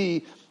to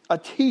be a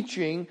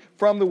teaching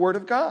from the Word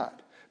of God.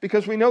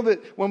 Because we know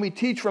that when we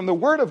teach from the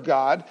Word of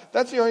God,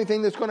 that's the only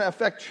thing that's going to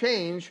affect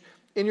change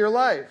in your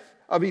life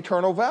of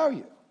eternal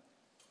value.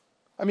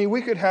 I mean,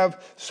 we could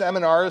have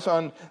seminars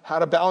on how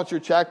to balance your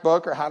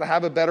checkbook or how to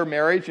have a better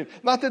marriage. And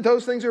not that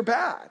those things are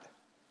bad.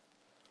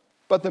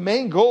 But the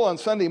main goal on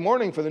Sunday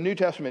morning for the New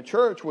Testament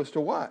church was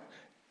to what?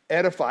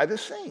 Edify the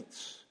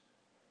saints.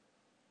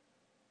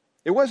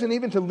 It wasn't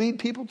even to lead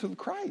people to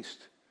Christ.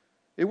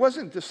 It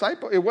wasn't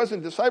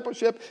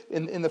discipleship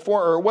in the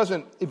form, or it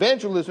wasn't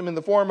evangelism in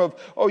the form of,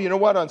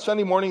 on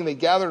Sunday morning they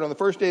gathered on the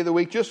first day of the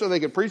week just so they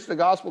could preach the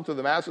gospel to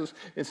the masses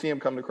and see them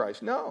come to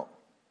Christ. No.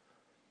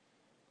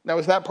 Now,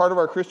 is that part of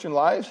our Christian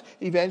lives?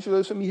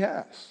 Evangelism,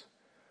 yes.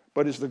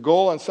 But is the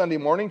goal on Sunday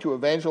morning to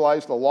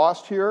evangelize the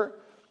lost here?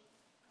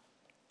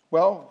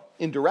 Well,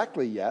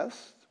 indirectly,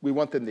 yes. We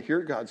want them to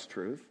hear God's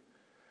truth.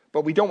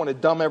 But we don't want to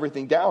dumb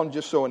everything down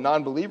just so a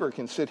non-believer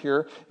can sit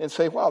here and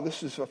say, wow,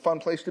 this is a fun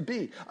place to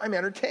be. I'm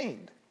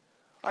entertained.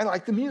 I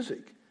like the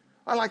music.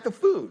 I like the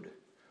food.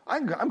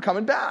 I'm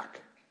coming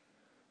back.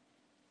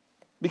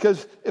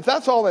 Because if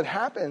that's all that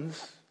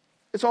happens,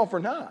 it's all for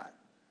naught.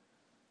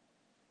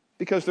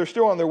 Because they're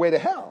still on their way to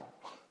hell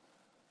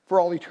for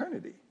all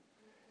eternity.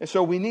 And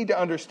so we need to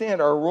understand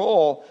our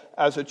role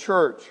as a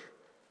church.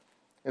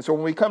 And so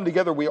when we come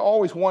together, we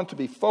always want to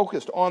be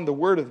focused on the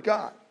Word of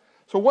God.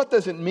 So what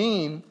does it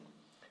mean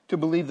to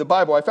believe the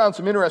Bible? I found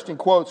some interesting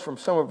quotes from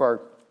some of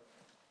our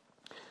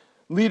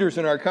leaders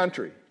in our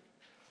country.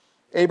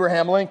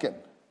 Abraham Lincoln.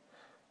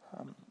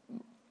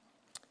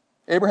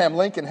 Abraham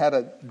Lincoln had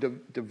a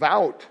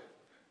devout,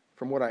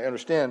 from what I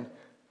understand,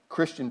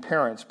 Christian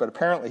parents, but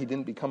apparently he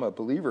didn't become a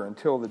believer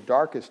until the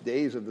darkest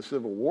days of the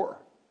Civil War.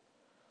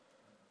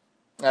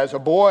 As a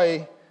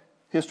boy,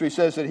 history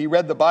says that he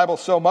read the Bible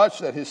so much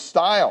that his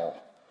style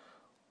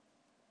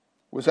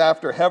was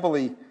often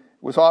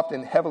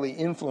heavily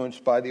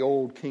influenced by the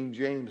old King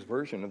James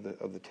version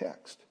of the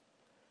text.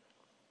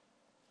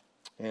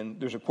 And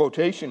there's a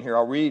quotation here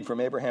I'll read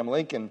from Abraham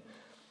Lincoln,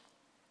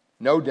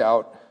 no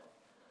doubt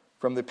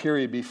from the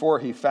period before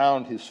he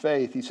found his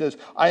faith. He says,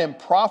 I am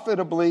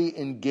profitably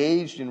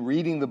engaged in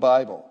reading the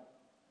Bible.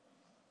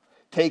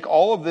 Take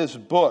all of this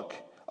book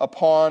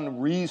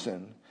upon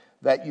reason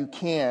that you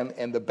can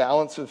and the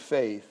balance of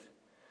faith,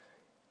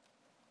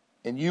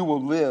 and you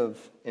will live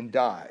and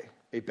die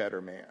a better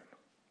man.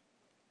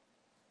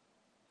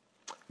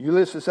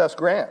 Ulysses S.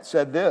 Grant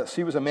said this.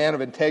 He was a man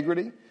of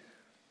integrity.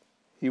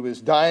 He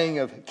was dying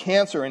of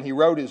cancer, and he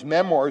wrote his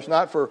memoirs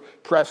not for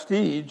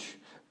prestige,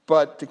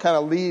 but to kind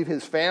of leave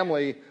his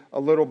family a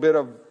little bit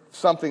of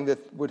something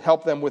that would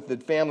help them with the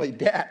family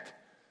debt.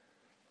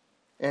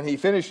 And he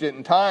finished it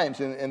in Times,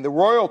 and the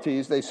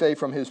royalties, they say,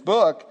 from his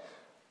book,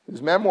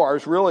 his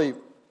memoirs, really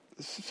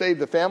saved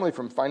the family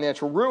from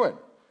financial ruin.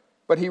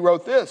 But he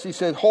wrote this. He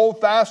said, hold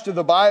fast to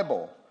the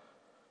Bible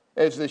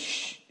as the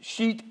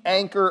sheet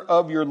anchor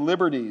of your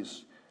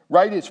liberties.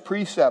 Write its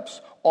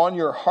precepts on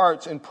your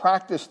hearts and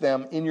practice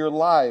them in your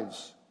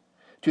lives.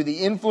 To the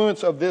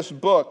influence of this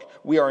book,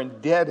 we are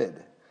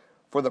indebted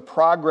for the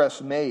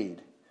progress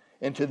made.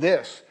 And to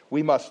this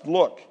we must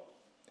look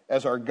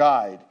as our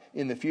guide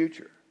in the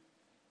future.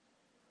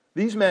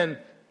 These men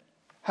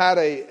had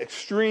an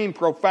extreme,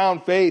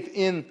 profound faith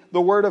in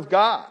the Word of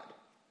God.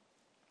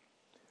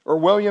 Or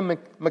William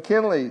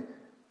McKinley,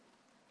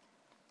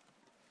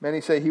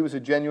 many say he was a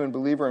genuine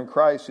believer in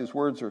Christ. His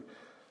words are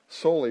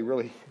solely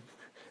really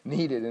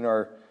needed in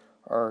our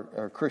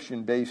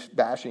Christian-based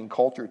bashing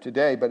culture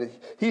today. But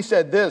he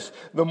said this: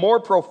 the more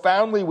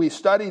profoundly we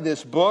study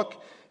this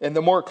book and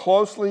the more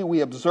closely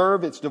we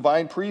observe its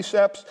divine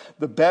precepts,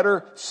 the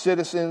better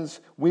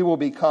citizens we will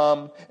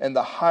become and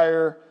the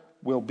higher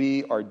will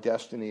be our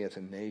destiny as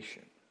a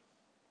nation.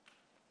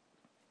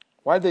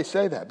 Why did they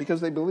say that? Because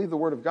they believe the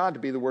Word of God to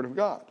be the Word of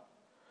God.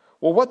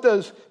 Well, what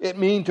does it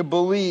mean to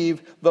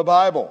believe the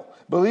Bible?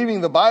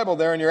 Believing the Bible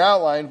there in your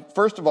outline,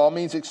 first of all,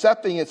 means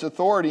accepting its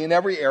authority in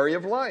every area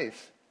of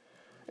life.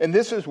 And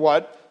this is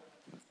what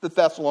the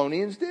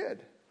Thessalonians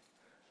did.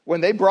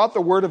 When they brought the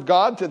Word of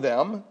God to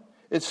them,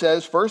 it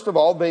says, first of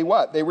all, they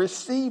what? They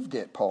received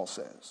it, Paul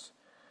says.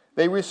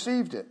 They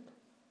received it.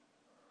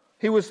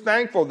 He was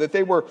thankful that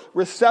they were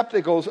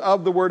receptacles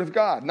of the Word of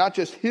God. Not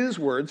just his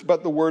words,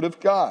 but the Word of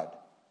God.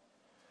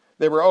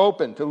 They were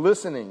open to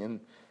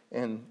listening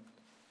and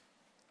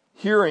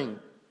hearing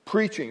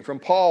preaching from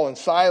Paul and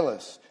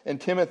Silas and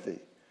Timothy.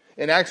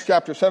 In Acts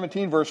chapter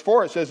 17, verse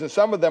 4, it says, and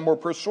some of them were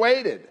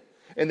persuaded,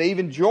 and they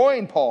even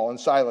joined Paul and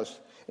Silas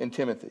and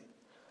Timothy,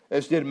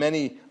 as did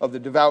many of the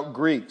devout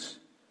Greeks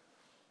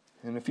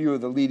and a few of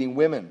the leading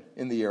women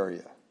in the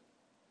area.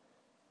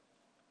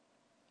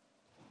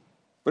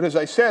 But as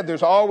I said,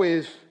 there's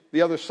always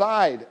the other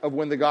side of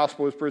when the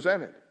gospel is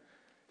presented.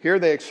 Here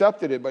they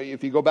accepted it, but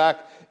if you go back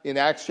in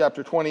Acts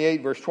chapter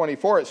 28, verse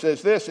 24, it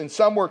says this, and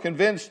some were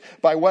convinced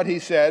by what he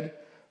said,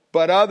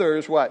 but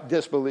others, what?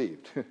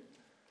 Disbelieved.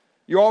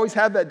 You always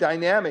have that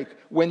dynamic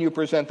when you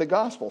present the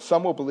gospel.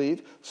 Some will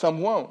believe, some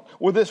won't.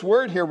 Well, this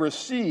word here,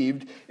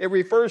 received, it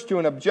refers to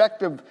an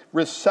objective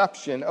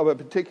reception of a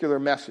particular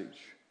message.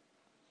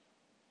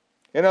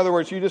 In other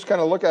words, you just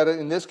kind of look at it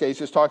in this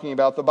case as talking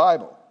about the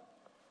Bible.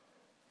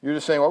 You're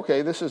just saying,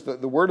 okay, this is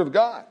the Word of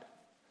God.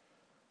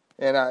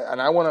 And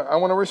I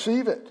want to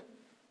receive it.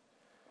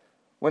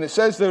 When it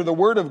says there, the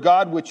Word of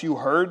God which you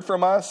heard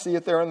from us, see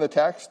it there in the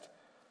text,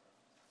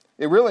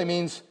 it really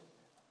means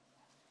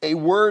a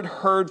word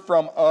heard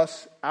from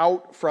us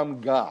out from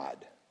God.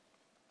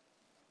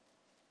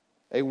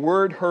 A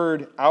word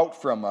heard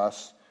out from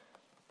us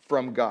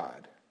from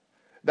God.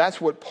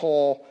 That's what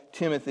Paul,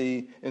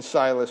 Timothy, and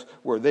Silas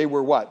were. They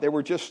were what? They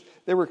were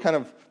kind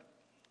of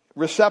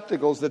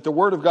receptacles that the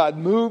Word of God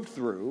moved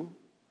through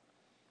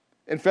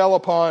and fell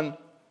upon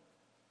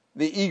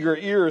the eager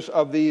ears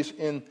of these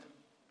in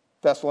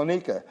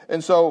Thessalonica.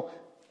 And so,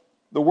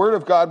 the Word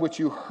of God which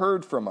you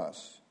heard from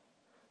us,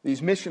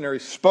 these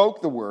missionaries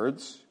spoke the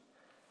words,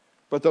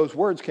 but those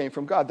words came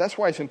from God. That's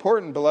why it's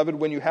important, beloved,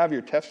 when you have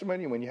your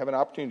testimony, when you have an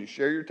opportunity to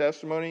share your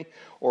testimony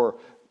or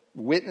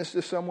witness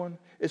to someone,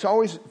 it's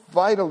always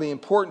vitally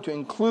important to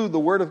include the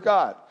Word of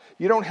God.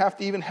 You don't have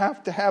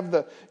to have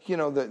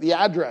the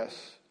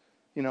address,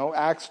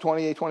 Acts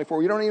 28,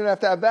 24. You don't even have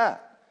to have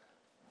that.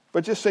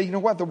 But just say, you know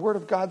what, the Word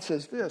of God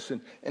says this,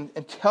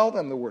 and tell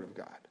them the Word of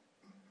God.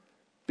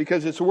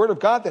 Because it's the Word of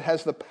God that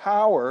has the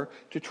power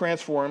to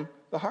transform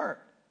the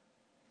heart.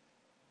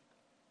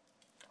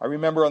 I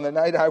remember on the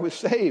night I was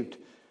saved,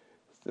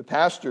 the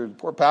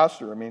poor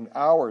pastor,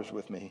 hours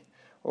with me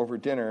over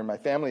dinner, and my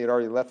family had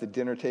already left the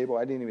dinner table.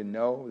 I didn't even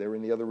know. They were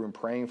in the other room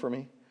praying for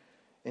me.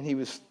 And he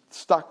was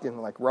stuck in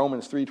like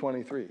Romans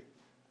 3:23.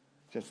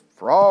 Just,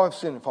 for all I've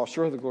sinned and fall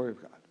short of the glory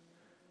of God.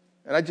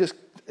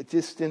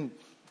 And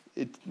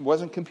it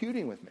wasn't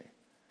computing with me.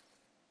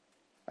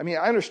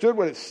 I understood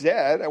what it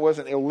said. I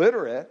wasn't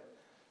illiterate.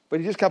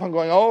 But he just kept on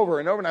going over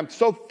and over. And I'm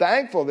so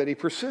thankful that he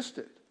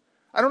persisted.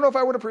 I don't know if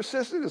I would have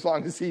persisted as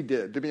long as he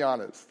did, to be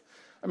honest.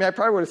 I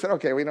probably would have said,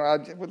 okay,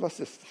 let's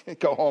just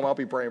go home. I'll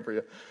be praying for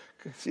you.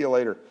 See you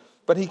later.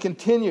 But he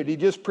continued. He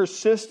just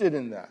persisted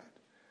in that.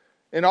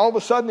 And all of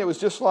a sudden, it was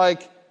just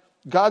like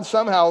God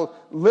somehow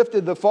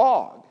lifted the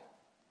fog.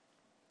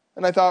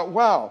 And I thought,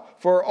 wow,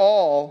 for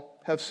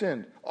all have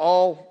sinned.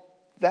 All,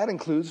 that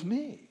includes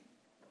me.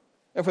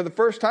 And for the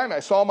first time, I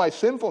saw my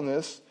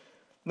sinfulness,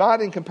 not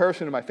in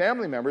comparison to my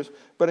family members,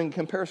 but in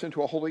comparison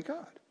to a holy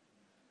God.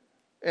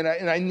 And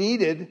I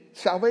needed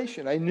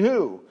salvation.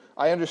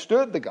 I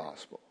understood the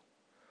gospel.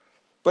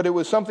 But it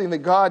was something that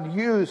God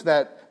used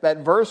that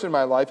verse in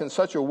my life in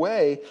such a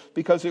way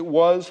because it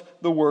was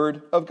the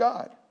Word of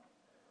God.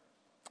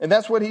 And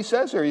that's what he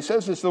says here. He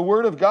says it's the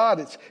Word of God.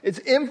 It's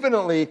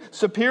infinitely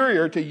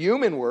superior to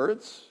human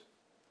words.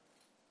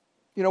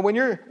 When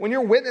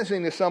you're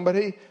witnessing to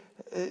somebody,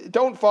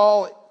 don't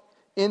fall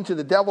into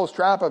the devil's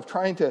trap of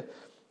trying to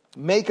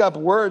make up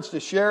words to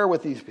share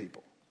with these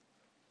people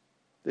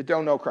that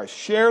don't know Christ.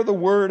 Share the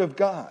Word of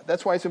God.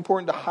 That's why it's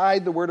important to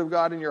hide the Word of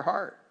God in your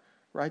heart,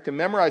 right? To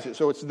memorize it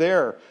so it's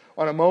there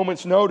on a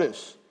moment's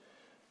notice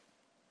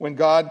when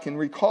God can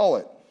recall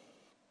it.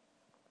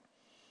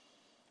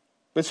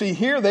 But see,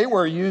 here they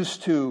were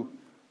used to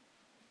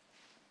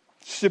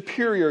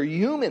superior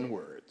human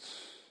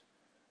words,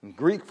 and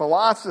Greek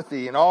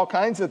philosophy and all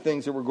kinds of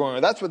things that were going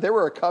on. That's what they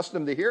were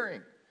accustomed to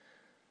hearing.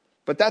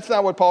 But that's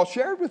not what Paul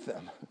shared with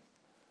them.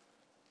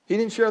 He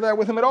didn't share that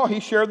with them at all. He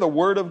shared the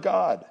Word of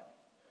God.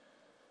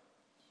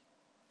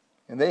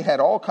 And they had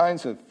all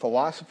kinds of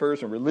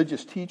philosophers and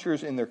religious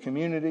teachers in their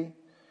community.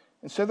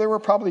 And so they were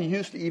probably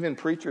used to even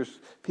preachers,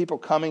 people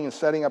coming and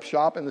setting up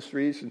shop in the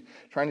streets and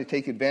trying to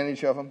take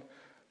advantage of them.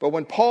 But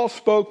when Paul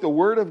spoke the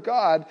Word of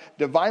God,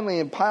 divinely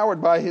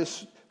empowered by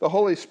the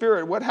Holy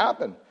Spirit, what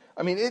happened?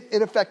 I mean,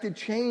 it affected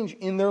change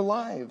in their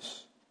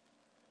lives.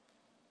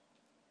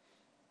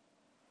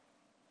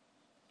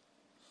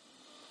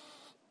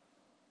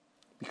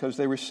 Because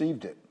they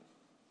received it.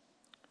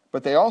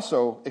 But they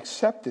also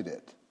accepted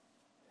it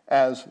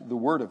as the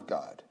Word of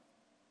God,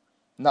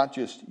 not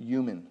just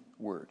human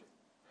word.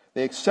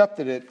 They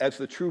accepted it as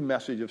the true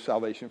message of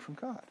salvation from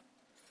God.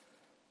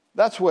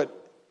 That's what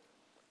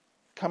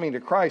coming to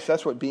Christ,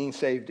 that's what being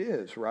saved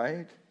is,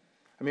 right?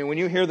 I mean, when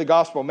you hear the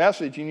gospel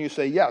message and you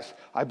say, yes,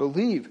 I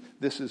believe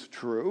this is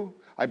true.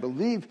 I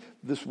believe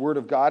this Word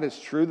of God is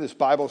true. This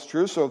Bible is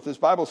true. So if this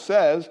Bible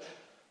says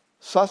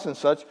such and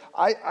such,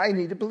 I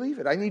need to believe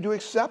it. I need to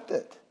accept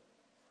it.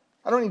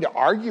 I don't need to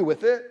argue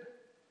with it.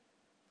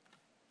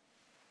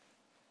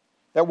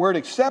 That word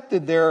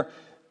accepted there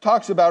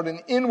talks about an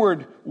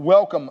inward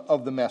welcome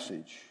of the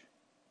message.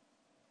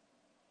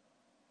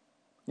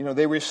 You know,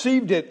 they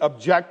received it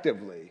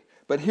objectively.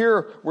 But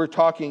here we're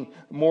talking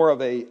more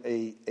of a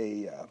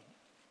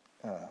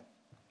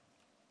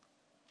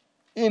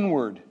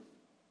inward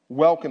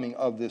welcoming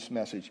of this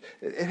message.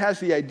 It has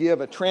the idea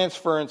of a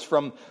transference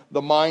from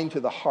the mind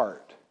to the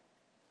heart.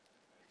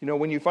 You know,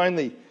 when you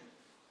finally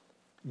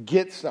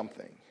get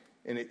something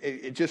and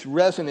it just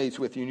resonates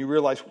with you and you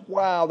realize,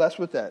 wow, that's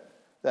what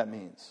that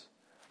means.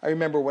 I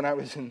remember when I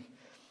was in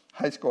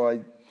high school,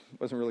 I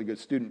wasn't a really good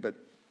student, but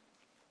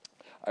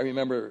I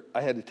remember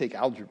I had to take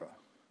algebra.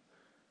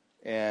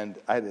 And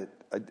I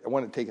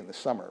wanted to take it in the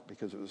summer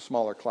because it was a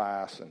smaller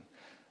class and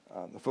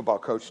the football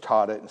coach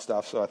taught it and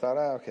stuff. So I thought,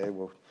 okay,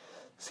 we'll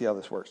see how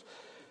this works.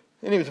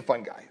 And he was a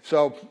fun guy.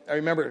 So I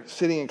remember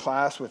sitting in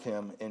class with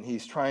him and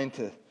he's trying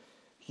to,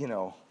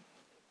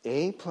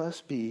 A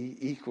plus B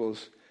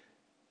equals,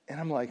 and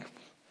I'm like,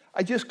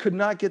 I just could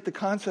not get the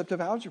concept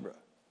of algebra.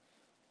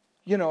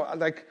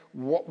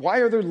 Why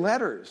are there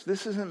letters?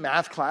 This isn't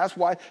math class.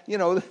 Why,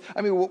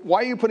 why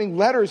are you putting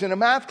letters in a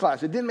math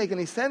class? It didn't make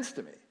any sense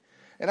to me.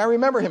 And I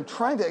remember him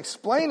trying to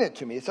explain it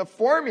to me. It's a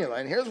formula,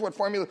 and here's what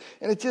formula,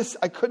 and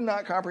I could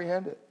not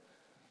comprehend it.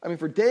 I mean,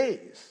 for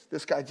days,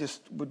 this guy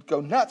just would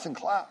go nuts in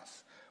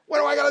class. What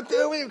do I got to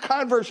do with your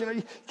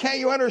conversion? Can't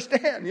you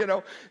understand,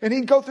 And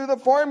he'd go through the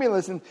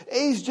formulas, and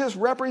A's just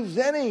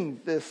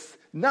representing this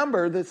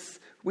number that's,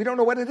 we don't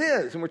know what it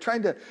is, and we're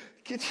trying to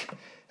get you.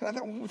 And I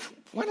thought,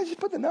 why did you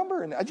put the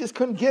number in? I just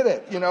couldn't get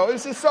it,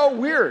 It's just so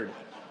weird.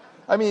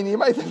 I mean, you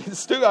might think it's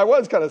stupid. I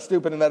was kind of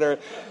stupid in that area.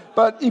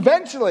 But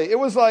eventually, it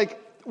was like,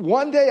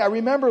 one day I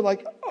remember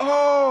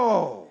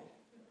oh,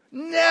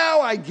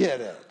 now I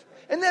get it.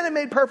 And then it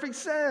made perfect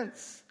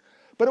sense.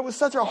 But it was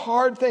such a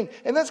hard thing.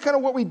 And that's kind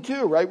of what we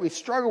do, right? We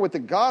struggle with the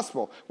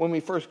gospel. When we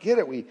first get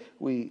it, we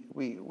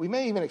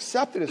may even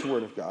accept it as the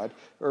Word of God,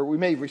 or we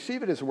may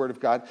receive it as the Word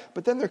of God,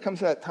 but then there comes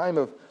that time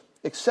of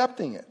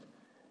accepting it.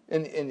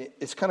 And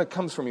it kind of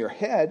comes from your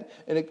head,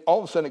 and all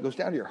of a sudden it goes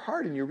down to your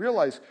heart, and you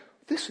realize,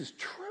 this is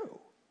true.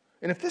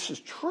 And if this is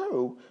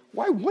true,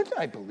 why wouldn't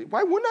I believe?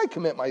 Why wouldn't I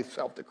commit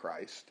myself to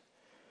Christ?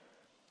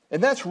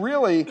 And that's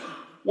really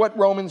what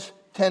Romans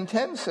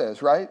 10:10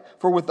 says, right?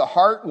 For with the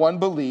heart one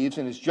believes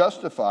and is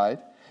justified,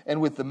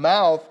 and with the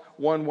mouth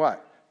one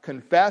what?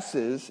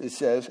 Confesses, it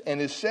says,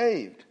 and is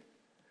saved.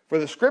 For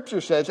the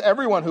Scripture says,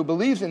 everyone who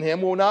believes in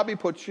him will not be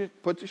put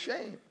to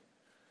shame.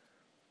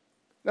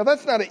 Now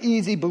that's not an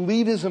easy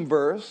believism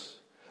verse.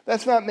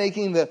 That's not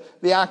making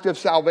the act of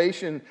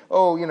salvation,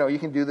 you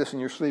can do this in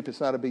your sleep, it's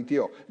not a big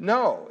deal.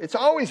 No, it's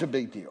always a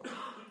big deal.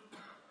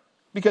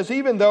 Because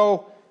even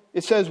though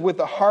it says with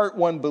the heart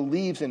one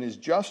believes and is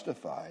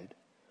justified,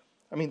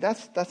 I mean,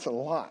 that's a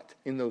lot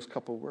in those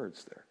couple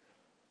words there.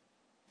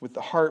 With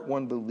the heart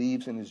one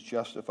believes and is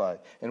justified,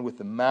 and with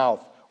the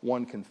mouth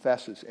one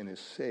confesses and is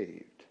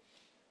saved.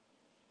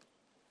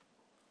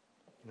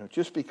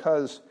 Just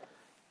because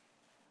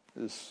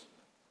this...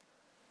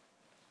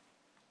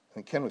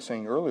 And Ken was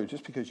saying earlier,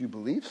 just because you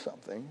believe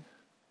something,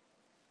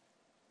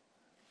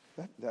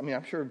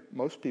 I'm sure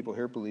most people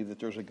here believe that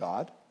there's a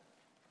God.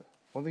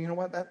 Well, you know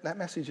what? That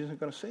message isn't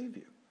going to save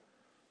you.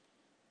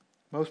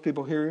 Most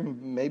people here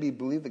maybe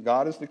believe that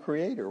God is the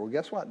creator. Well,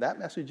 guess what? That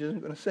message isn't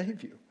going to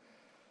save you.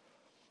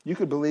 You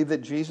could believe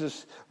that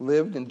Jesus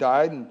lived and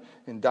died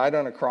and died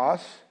on a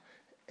cross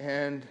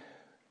and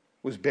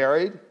was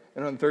buried,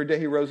 and on the third day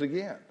he rose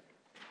again.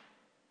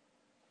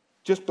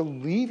 Just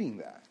believing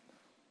that.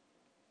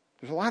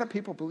 There's a lot of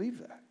people believe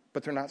that,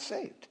 but they're not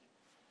saved.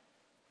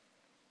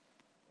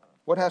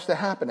 What has to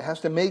happen? It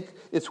has to make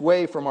its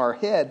way from our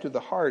head to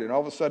the heart, and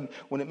all of a sudden,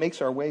 when it makes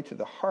our way to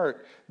the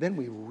heart, then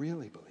we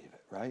really believe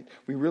it, right?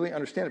 We really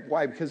understand it.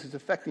 Why? Because it's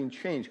affecting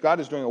change. God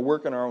is doing a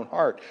work in our own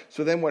heart.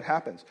 So then what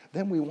happens?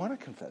 Then we want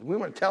to confess. We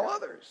want to tell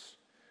others,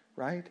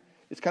 right?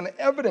 It's kind of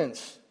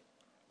evidence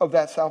of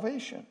that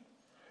salvation.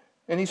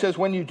 And he says,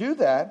 when you do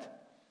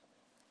that,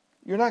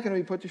 you're not going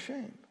to be put to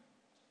shame.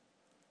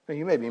 Now,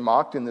 you may be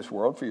mocked in this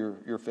world for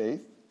your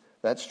faith.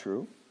 That's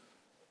true.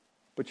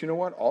 But you know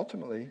what?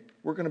 Ultimately,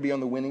 we're going to be on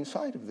the winning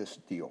side of this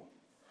deal.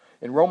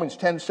 In Romans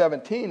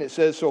 10:17, it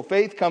says, so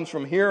faith comes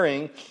from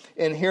hearing,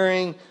 and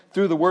hearing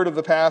through the word of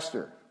the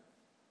pastor.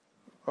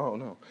 Oh,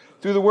 no.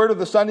 Through the word of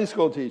the Sunday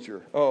school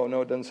teacher. Oh,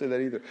 no, it doesn't say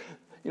that either.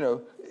 You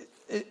know,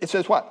 it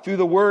says what? Through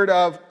the word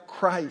of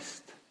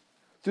Christ.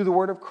 Through the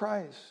word of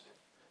Christ.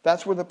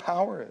 That's where the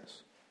power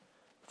is.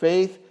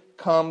 Faith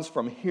comes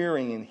from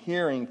hearing, and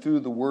hearing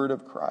through the word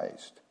of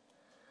Christ.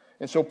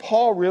 And so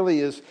Paul really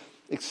is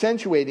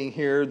accentuating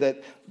here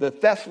that the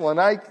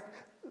Thessalonians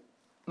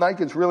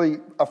really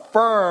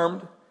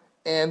affirmed,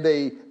 and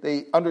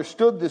they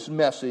understood this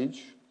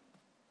message,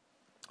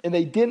 and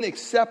they didn't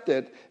accept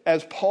it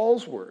as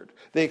Paul's word.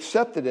 They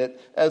accepted it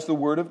as the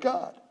word of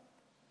God.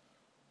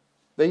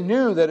 They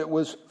knew that it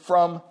was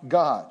from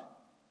God.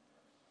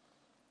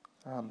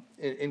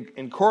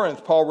 In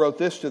Corinth, Paul wrote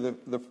this to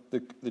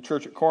the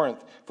church at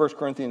Corinth, 1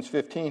 Corinthians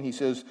 15. He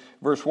says,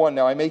 verse 1,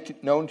 now I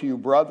make known to you,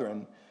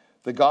 brethren,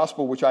 the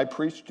gospel which I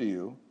preached to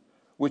you,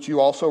 which you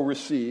also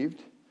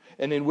received,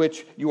 and in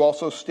which you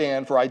also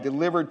stand, for I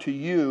delivered to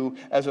you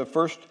as of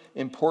first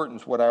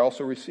importance what I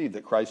also received,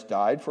 that Christ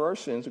died for our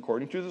sins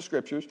according to the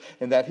Scriptures,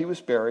 and that he was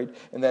buried,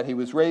 and that he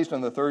was raised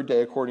on the third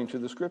day according to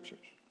the Scriptures.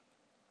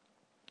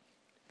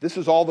 This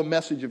is all the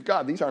message of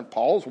God. These aren't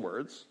Paul's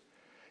words.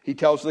 He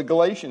tells the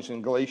Galatians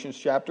in Galatians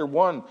chapter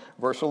 1,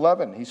 verse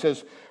 11. He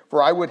says,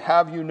 for I would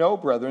have you know,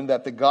 brethren,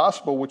 that the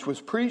gospel which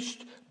was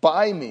preached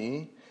by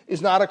me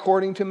is not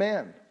according to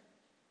man.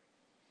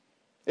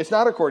 It's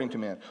not according to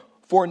man.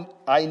 For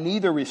I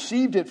neither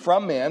received it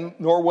from man,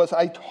 nor was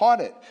I taught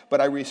it,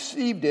 but I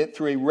received it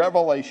through a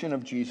revelation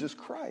of Jesus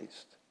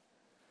Christ.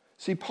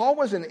 See, Paul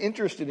wasn't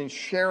interested in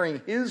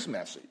sharing his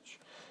message.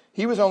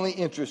 He was only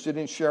interested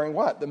in sharing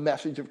what? The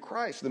message of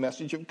Christ, the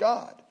message of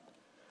God.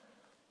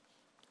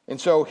 And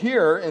so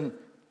here in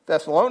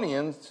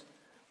Thessalonians,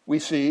 we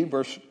see,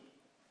 verse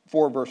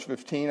 4, verse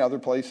 15, other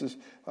places,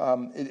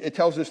 it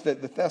tells us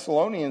that the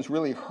Thessalonians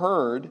really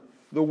heard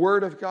the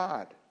word of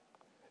God.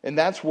 And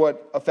that's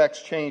what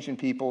affects change in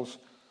people's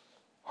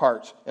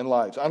hearts and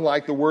lives.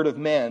 Unlike the word of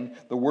men,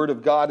 the word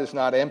of God is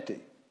not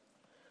empty.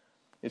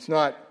 It's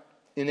not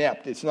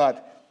inept. It's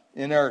not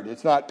inert.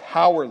 It's not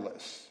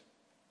powerless.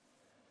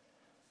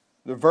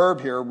 The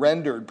verb here,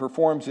 rendered,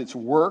 performs its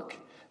work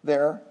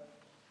there,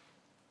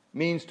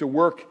 means to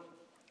work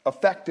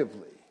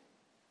effectively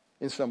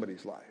in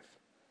somebody's life.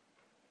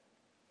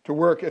 To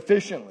work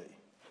efficiently.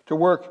 To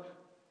work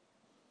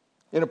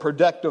in a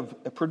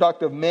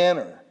productive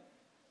manner.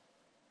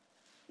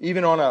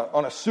 Even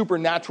on a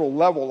supernatural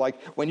level, like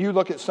when you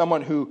look at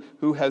someone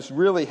who has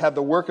really had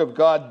the work of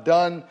God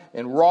done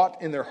and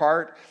wrought in their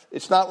heart,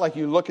 it's not like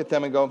you look at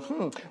them and go,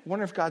 I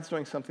wonder if God's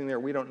doing something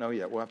there. We don't know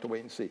yet. We'll have to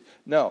wait and see.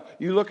 No,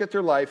 you look at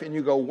their life and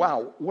you go,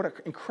 wow, what an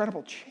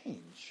incredible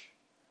change.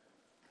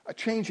 A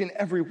change in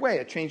every way,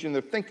 a change in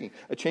their thinking,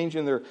 a change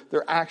in their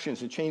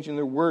actions, a change in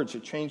their words, a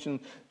change in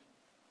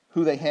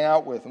who they hang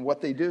out with and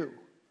what they do.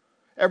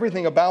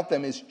 Everything about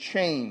them is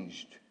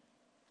changed.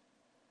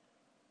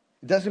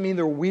 It doesn't mean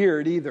they're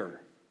weird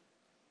either.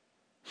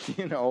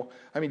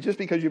 Just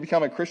because you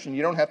become a Christian,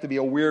 you don't have to be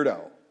a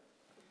weirdo.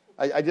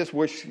 I just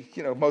wish,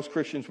 most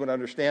Christians would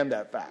understand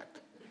that fact.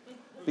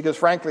 Because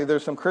frankly,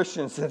 there's some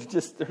Christians that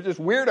they're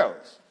just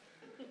weirdos.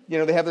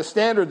 They have the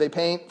standard they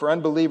paint for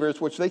unbelievers,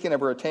 which they can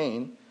never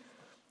attain.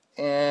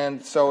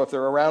 And so if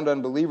they're around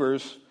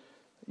unbelievers,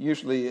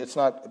 usually it's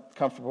not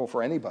comfortable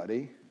for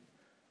anybody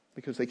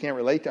because they can't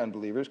relate to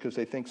unbelievers because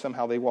they think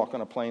somehow they walk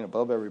on a plane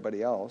above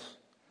everybody else.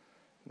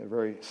 They're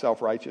very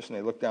self-righteous, and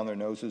they look down their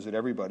noses at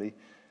everybody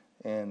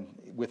and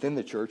within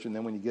the church. And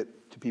then when you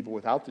get to people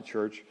without the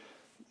church,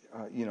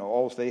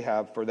 all they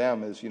have for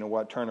them is,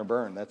 turn or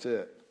burn. That's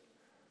it.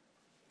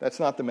 That's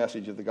not the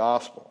message of the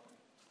gospel.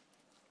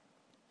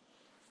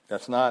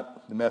 That's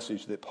not the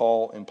message that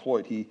Paul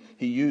employed. He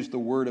used the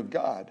word of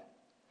God.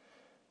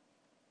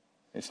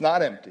 It's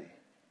not empty.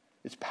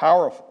 It's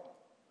powerful.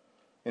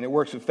 And it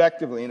works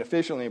effectively and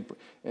efficiently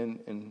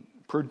and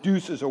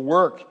produces a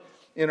work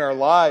in our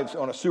lives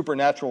on a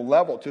supernatural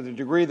level to the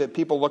degree that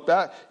people look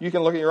back. You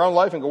can look at your own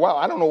life and go, wow,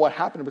 I don't know what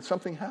happened, but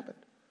something happened.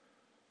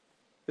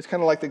 It's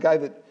kind of like the guy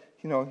that,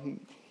 he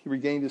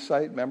regained his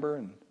sight,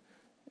 remember?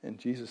 And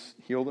Jesus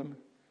healed him.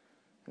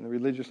 And the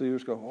religious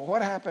leaders go, well,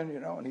 what happened?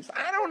 And he's,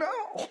 I don't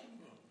know.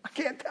 I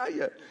can't tell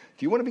you. Do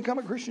you want to become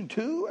a Christian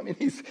too?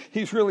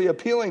 He's really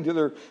appealing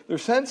to their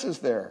senses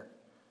there.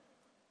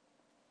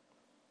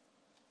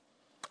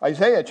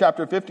 Isaiah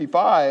chapter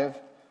 55,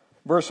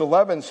 verse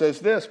 11 says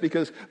this,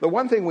 because the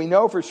one thing we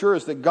know for sure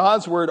is that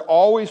God's word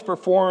always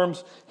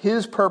performs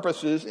his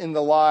purposes in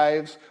the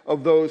lives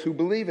of those who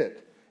believe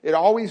it. It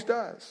always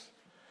does.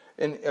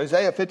 And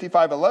Isaiah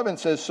 55:11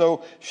 says,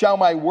 so shall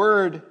my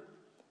word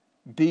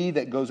be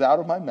that goes out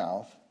of my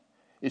mouth,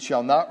 it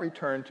shall not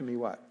return to me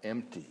what?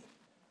 Empty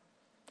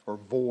or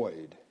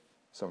void,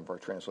 some of our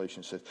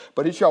translations says.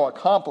 But it shall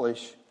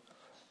accomplish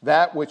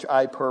that which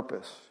I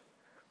purpose,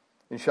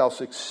 and shall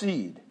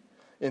succeed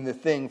in the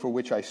thing for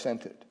which I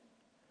sent it.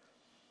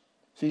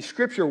 See,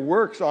 Scripture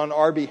works on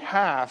our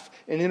behalf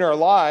and in our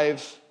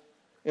lives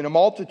in a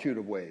multitude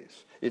of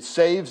ways. It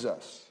saves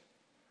us.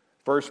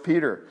 1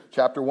 Peter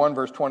chapter 1,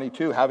 verse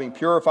 22, having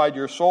purified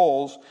your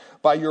souls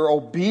by your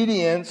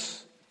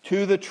obedience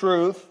to the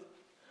truth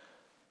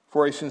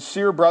for a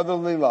sincere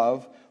brotherly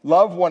love,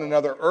 love one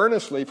another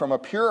earnestly from a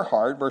pure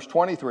heart, verse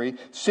 23,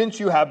 since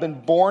you have been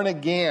born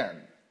again,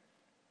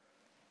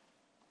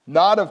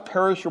 not of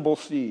perishable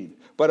seed,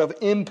 but of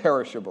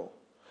imperishable.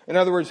 In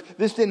other words,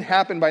 this didn't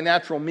happen by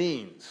natural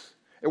means.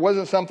 It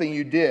wasn't something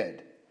you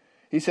did.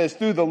 He says,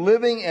 through the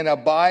living and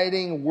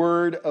abiding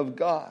word of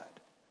God.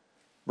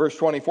 Verse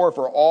 24,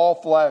 for all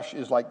flesh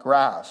is like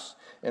grass,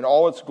 and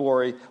all its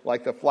glory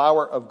like the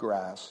flower of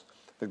grass.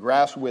 The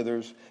grass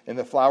withers, and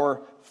the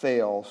flower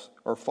fails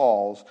or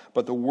falls,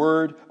 but the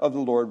word of the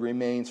Lord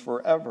remains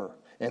forever.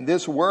 And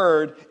this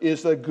word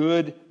is the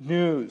good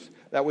news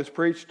that was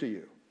preached to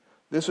you.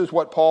 This is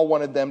what Paul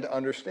wanted them to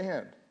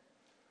understand.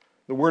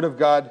 The word of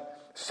God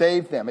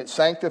saved them. It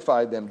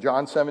sanctified them.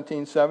 John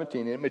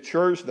 17:17. It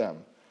matures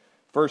them.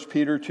 1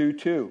 Peter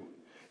 2:2.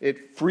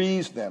 It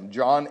frees them.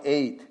 John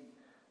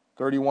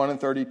 8:31 and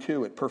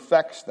 32. It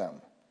perfects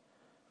them.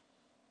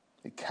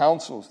 It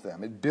counsels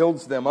them. It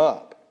builds them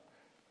up.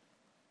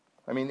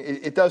 I mean,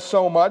 it does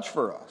so much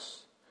for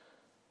us.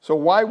 So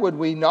why would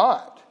we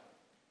not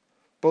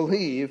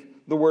believe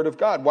the Word of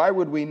God? Why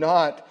would we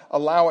not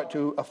allow it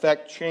to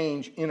affect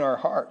change in our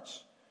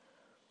hearts?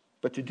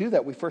 But to do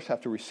that, we first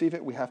have to receive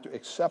it. We have to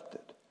accept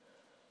it.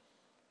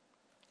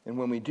 And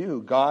when we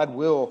do, God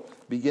will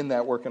begin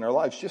that work in our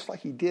lives, just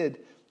like He did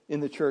in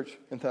the church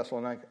in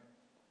Thessalonica.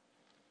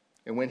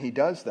 And when He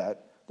does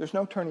that, there's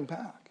no turning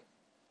back.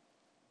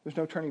 There's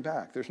no turning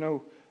back. It's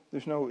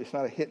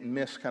not a hit and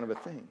miss kind of a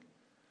thing.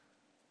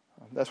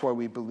 That's why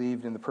we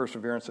believed in the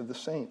perseverance of the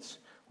saints.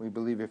 We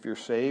believe if you're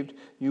saved,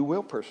 you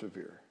will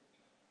persevere.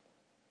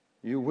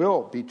 You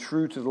will be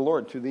true to the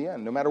Lord to the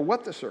end, no matter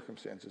what the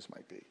circumstances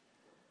might be.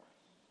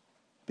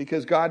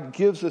 Because God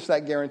gives us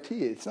that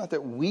guarantee. It's not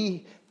that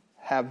we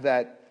have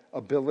that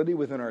ability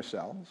within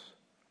ourselves.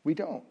 We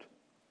don't.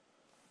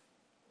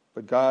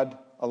 But God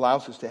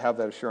allows us to have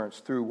that assurance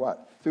through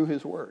what? Through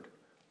His Word,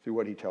 through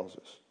what He tells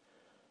us.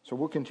 So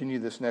we'll continue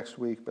this next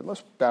week, but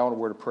let's bow in a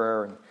word of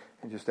prayer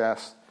and just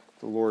ask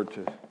the Lord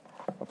to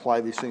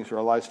apply these things to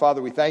our lives.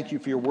 Father, we thank You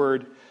for Your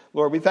Word.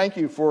 Lord, we thank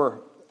You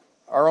for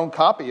our own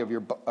copy of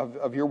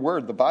Your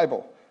Word, the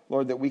Bible.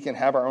 Lord, that we can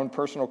have our own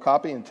personal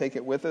copy and take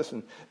it with us,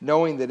 and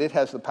knowing that it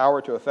has the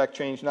power to affect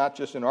change not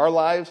just in our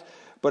lives,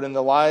 but in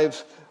the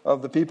lives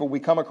of the people we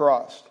come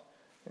across.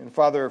 And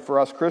Father, for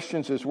us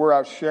Christians, as we're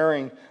out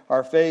sharing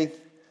our faith,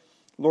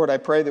 Lord, I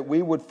pray that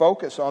we would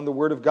focus on the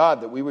Word of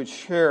God, that we would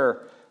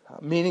share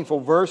meaningful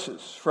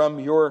verses from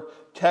Your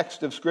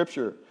text of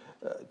Scripture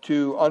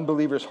to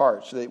unbelievers'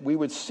 hearts, that we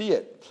would see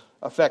it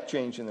affect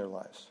change in their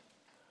lives.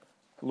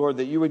 Lord,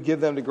 that You would give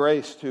them the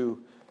grace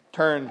to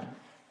turn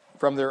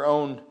from their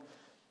own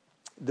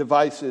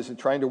devices and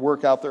trying to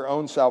work out their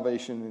own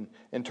salvation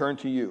and turn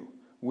to You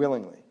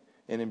willingly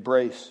and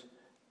embrace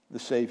the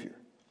Savior.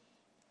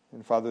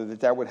 And Father,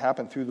 that would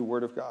happen through the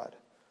Word of God.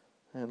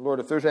 And Lord,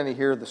 if there's any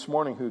here this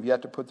morning who have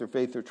yet to put their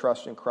faith or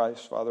trust in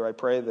Christ, Father, I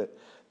pray that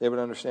they would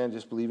understand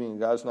just believing in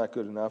God's not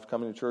good enough.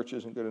 Coming to church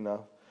isn't good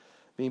enough.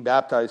 Being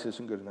baptized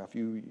isn't good enough.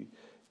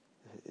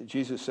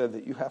 Jesus said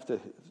that you have to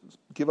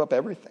give up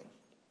everything,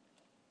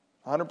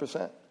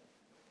 100%,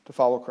 to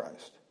follow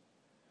Christ.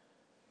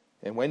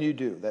 And when you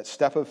do, that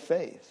step of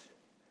faith,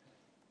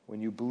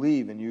 when you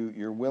believe and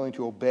you're willing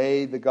to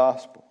obey the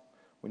gospel,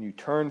 when you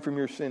turn from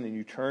your sin and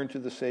you turn to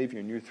the Savior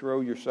and you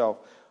throw yourself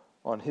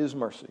on His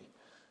mercy,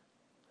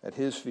 at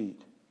His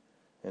feet,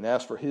 and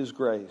ask for His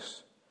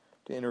grace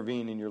to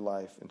intervene in your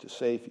life and to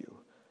save you,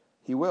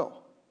 He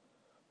will.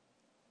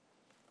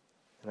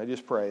 And I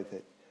just pray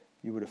that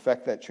You would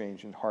affect that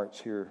change in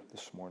hearts here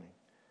this morning.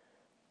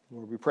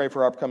 Lord, we pray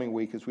for our upcoming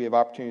week as we have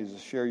opportunities to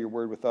share Your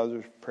Word with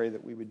others. Pray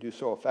that we would do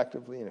so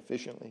effectively and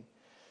efficiently,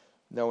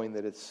 knowing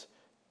that it's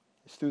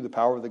through the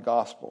power of the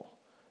gospel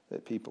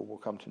that people will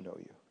come to know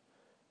You,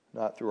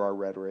 not through our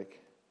rhetoric,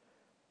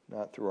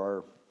 not through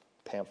our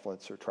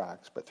pamphlets or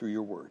tracts, but through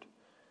Your Word.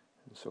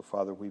 And so,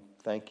 Father, we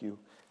thank You.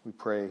 We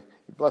pray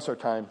You bless our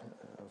time,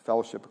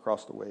 fellowship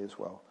across the way as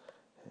well.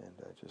 And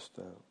just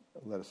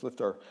let us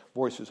lift our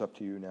voices up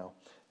to You now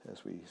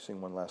as we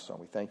sing one last song.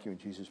 We thank You in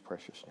Jesus'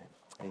 precious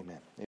name. Amen.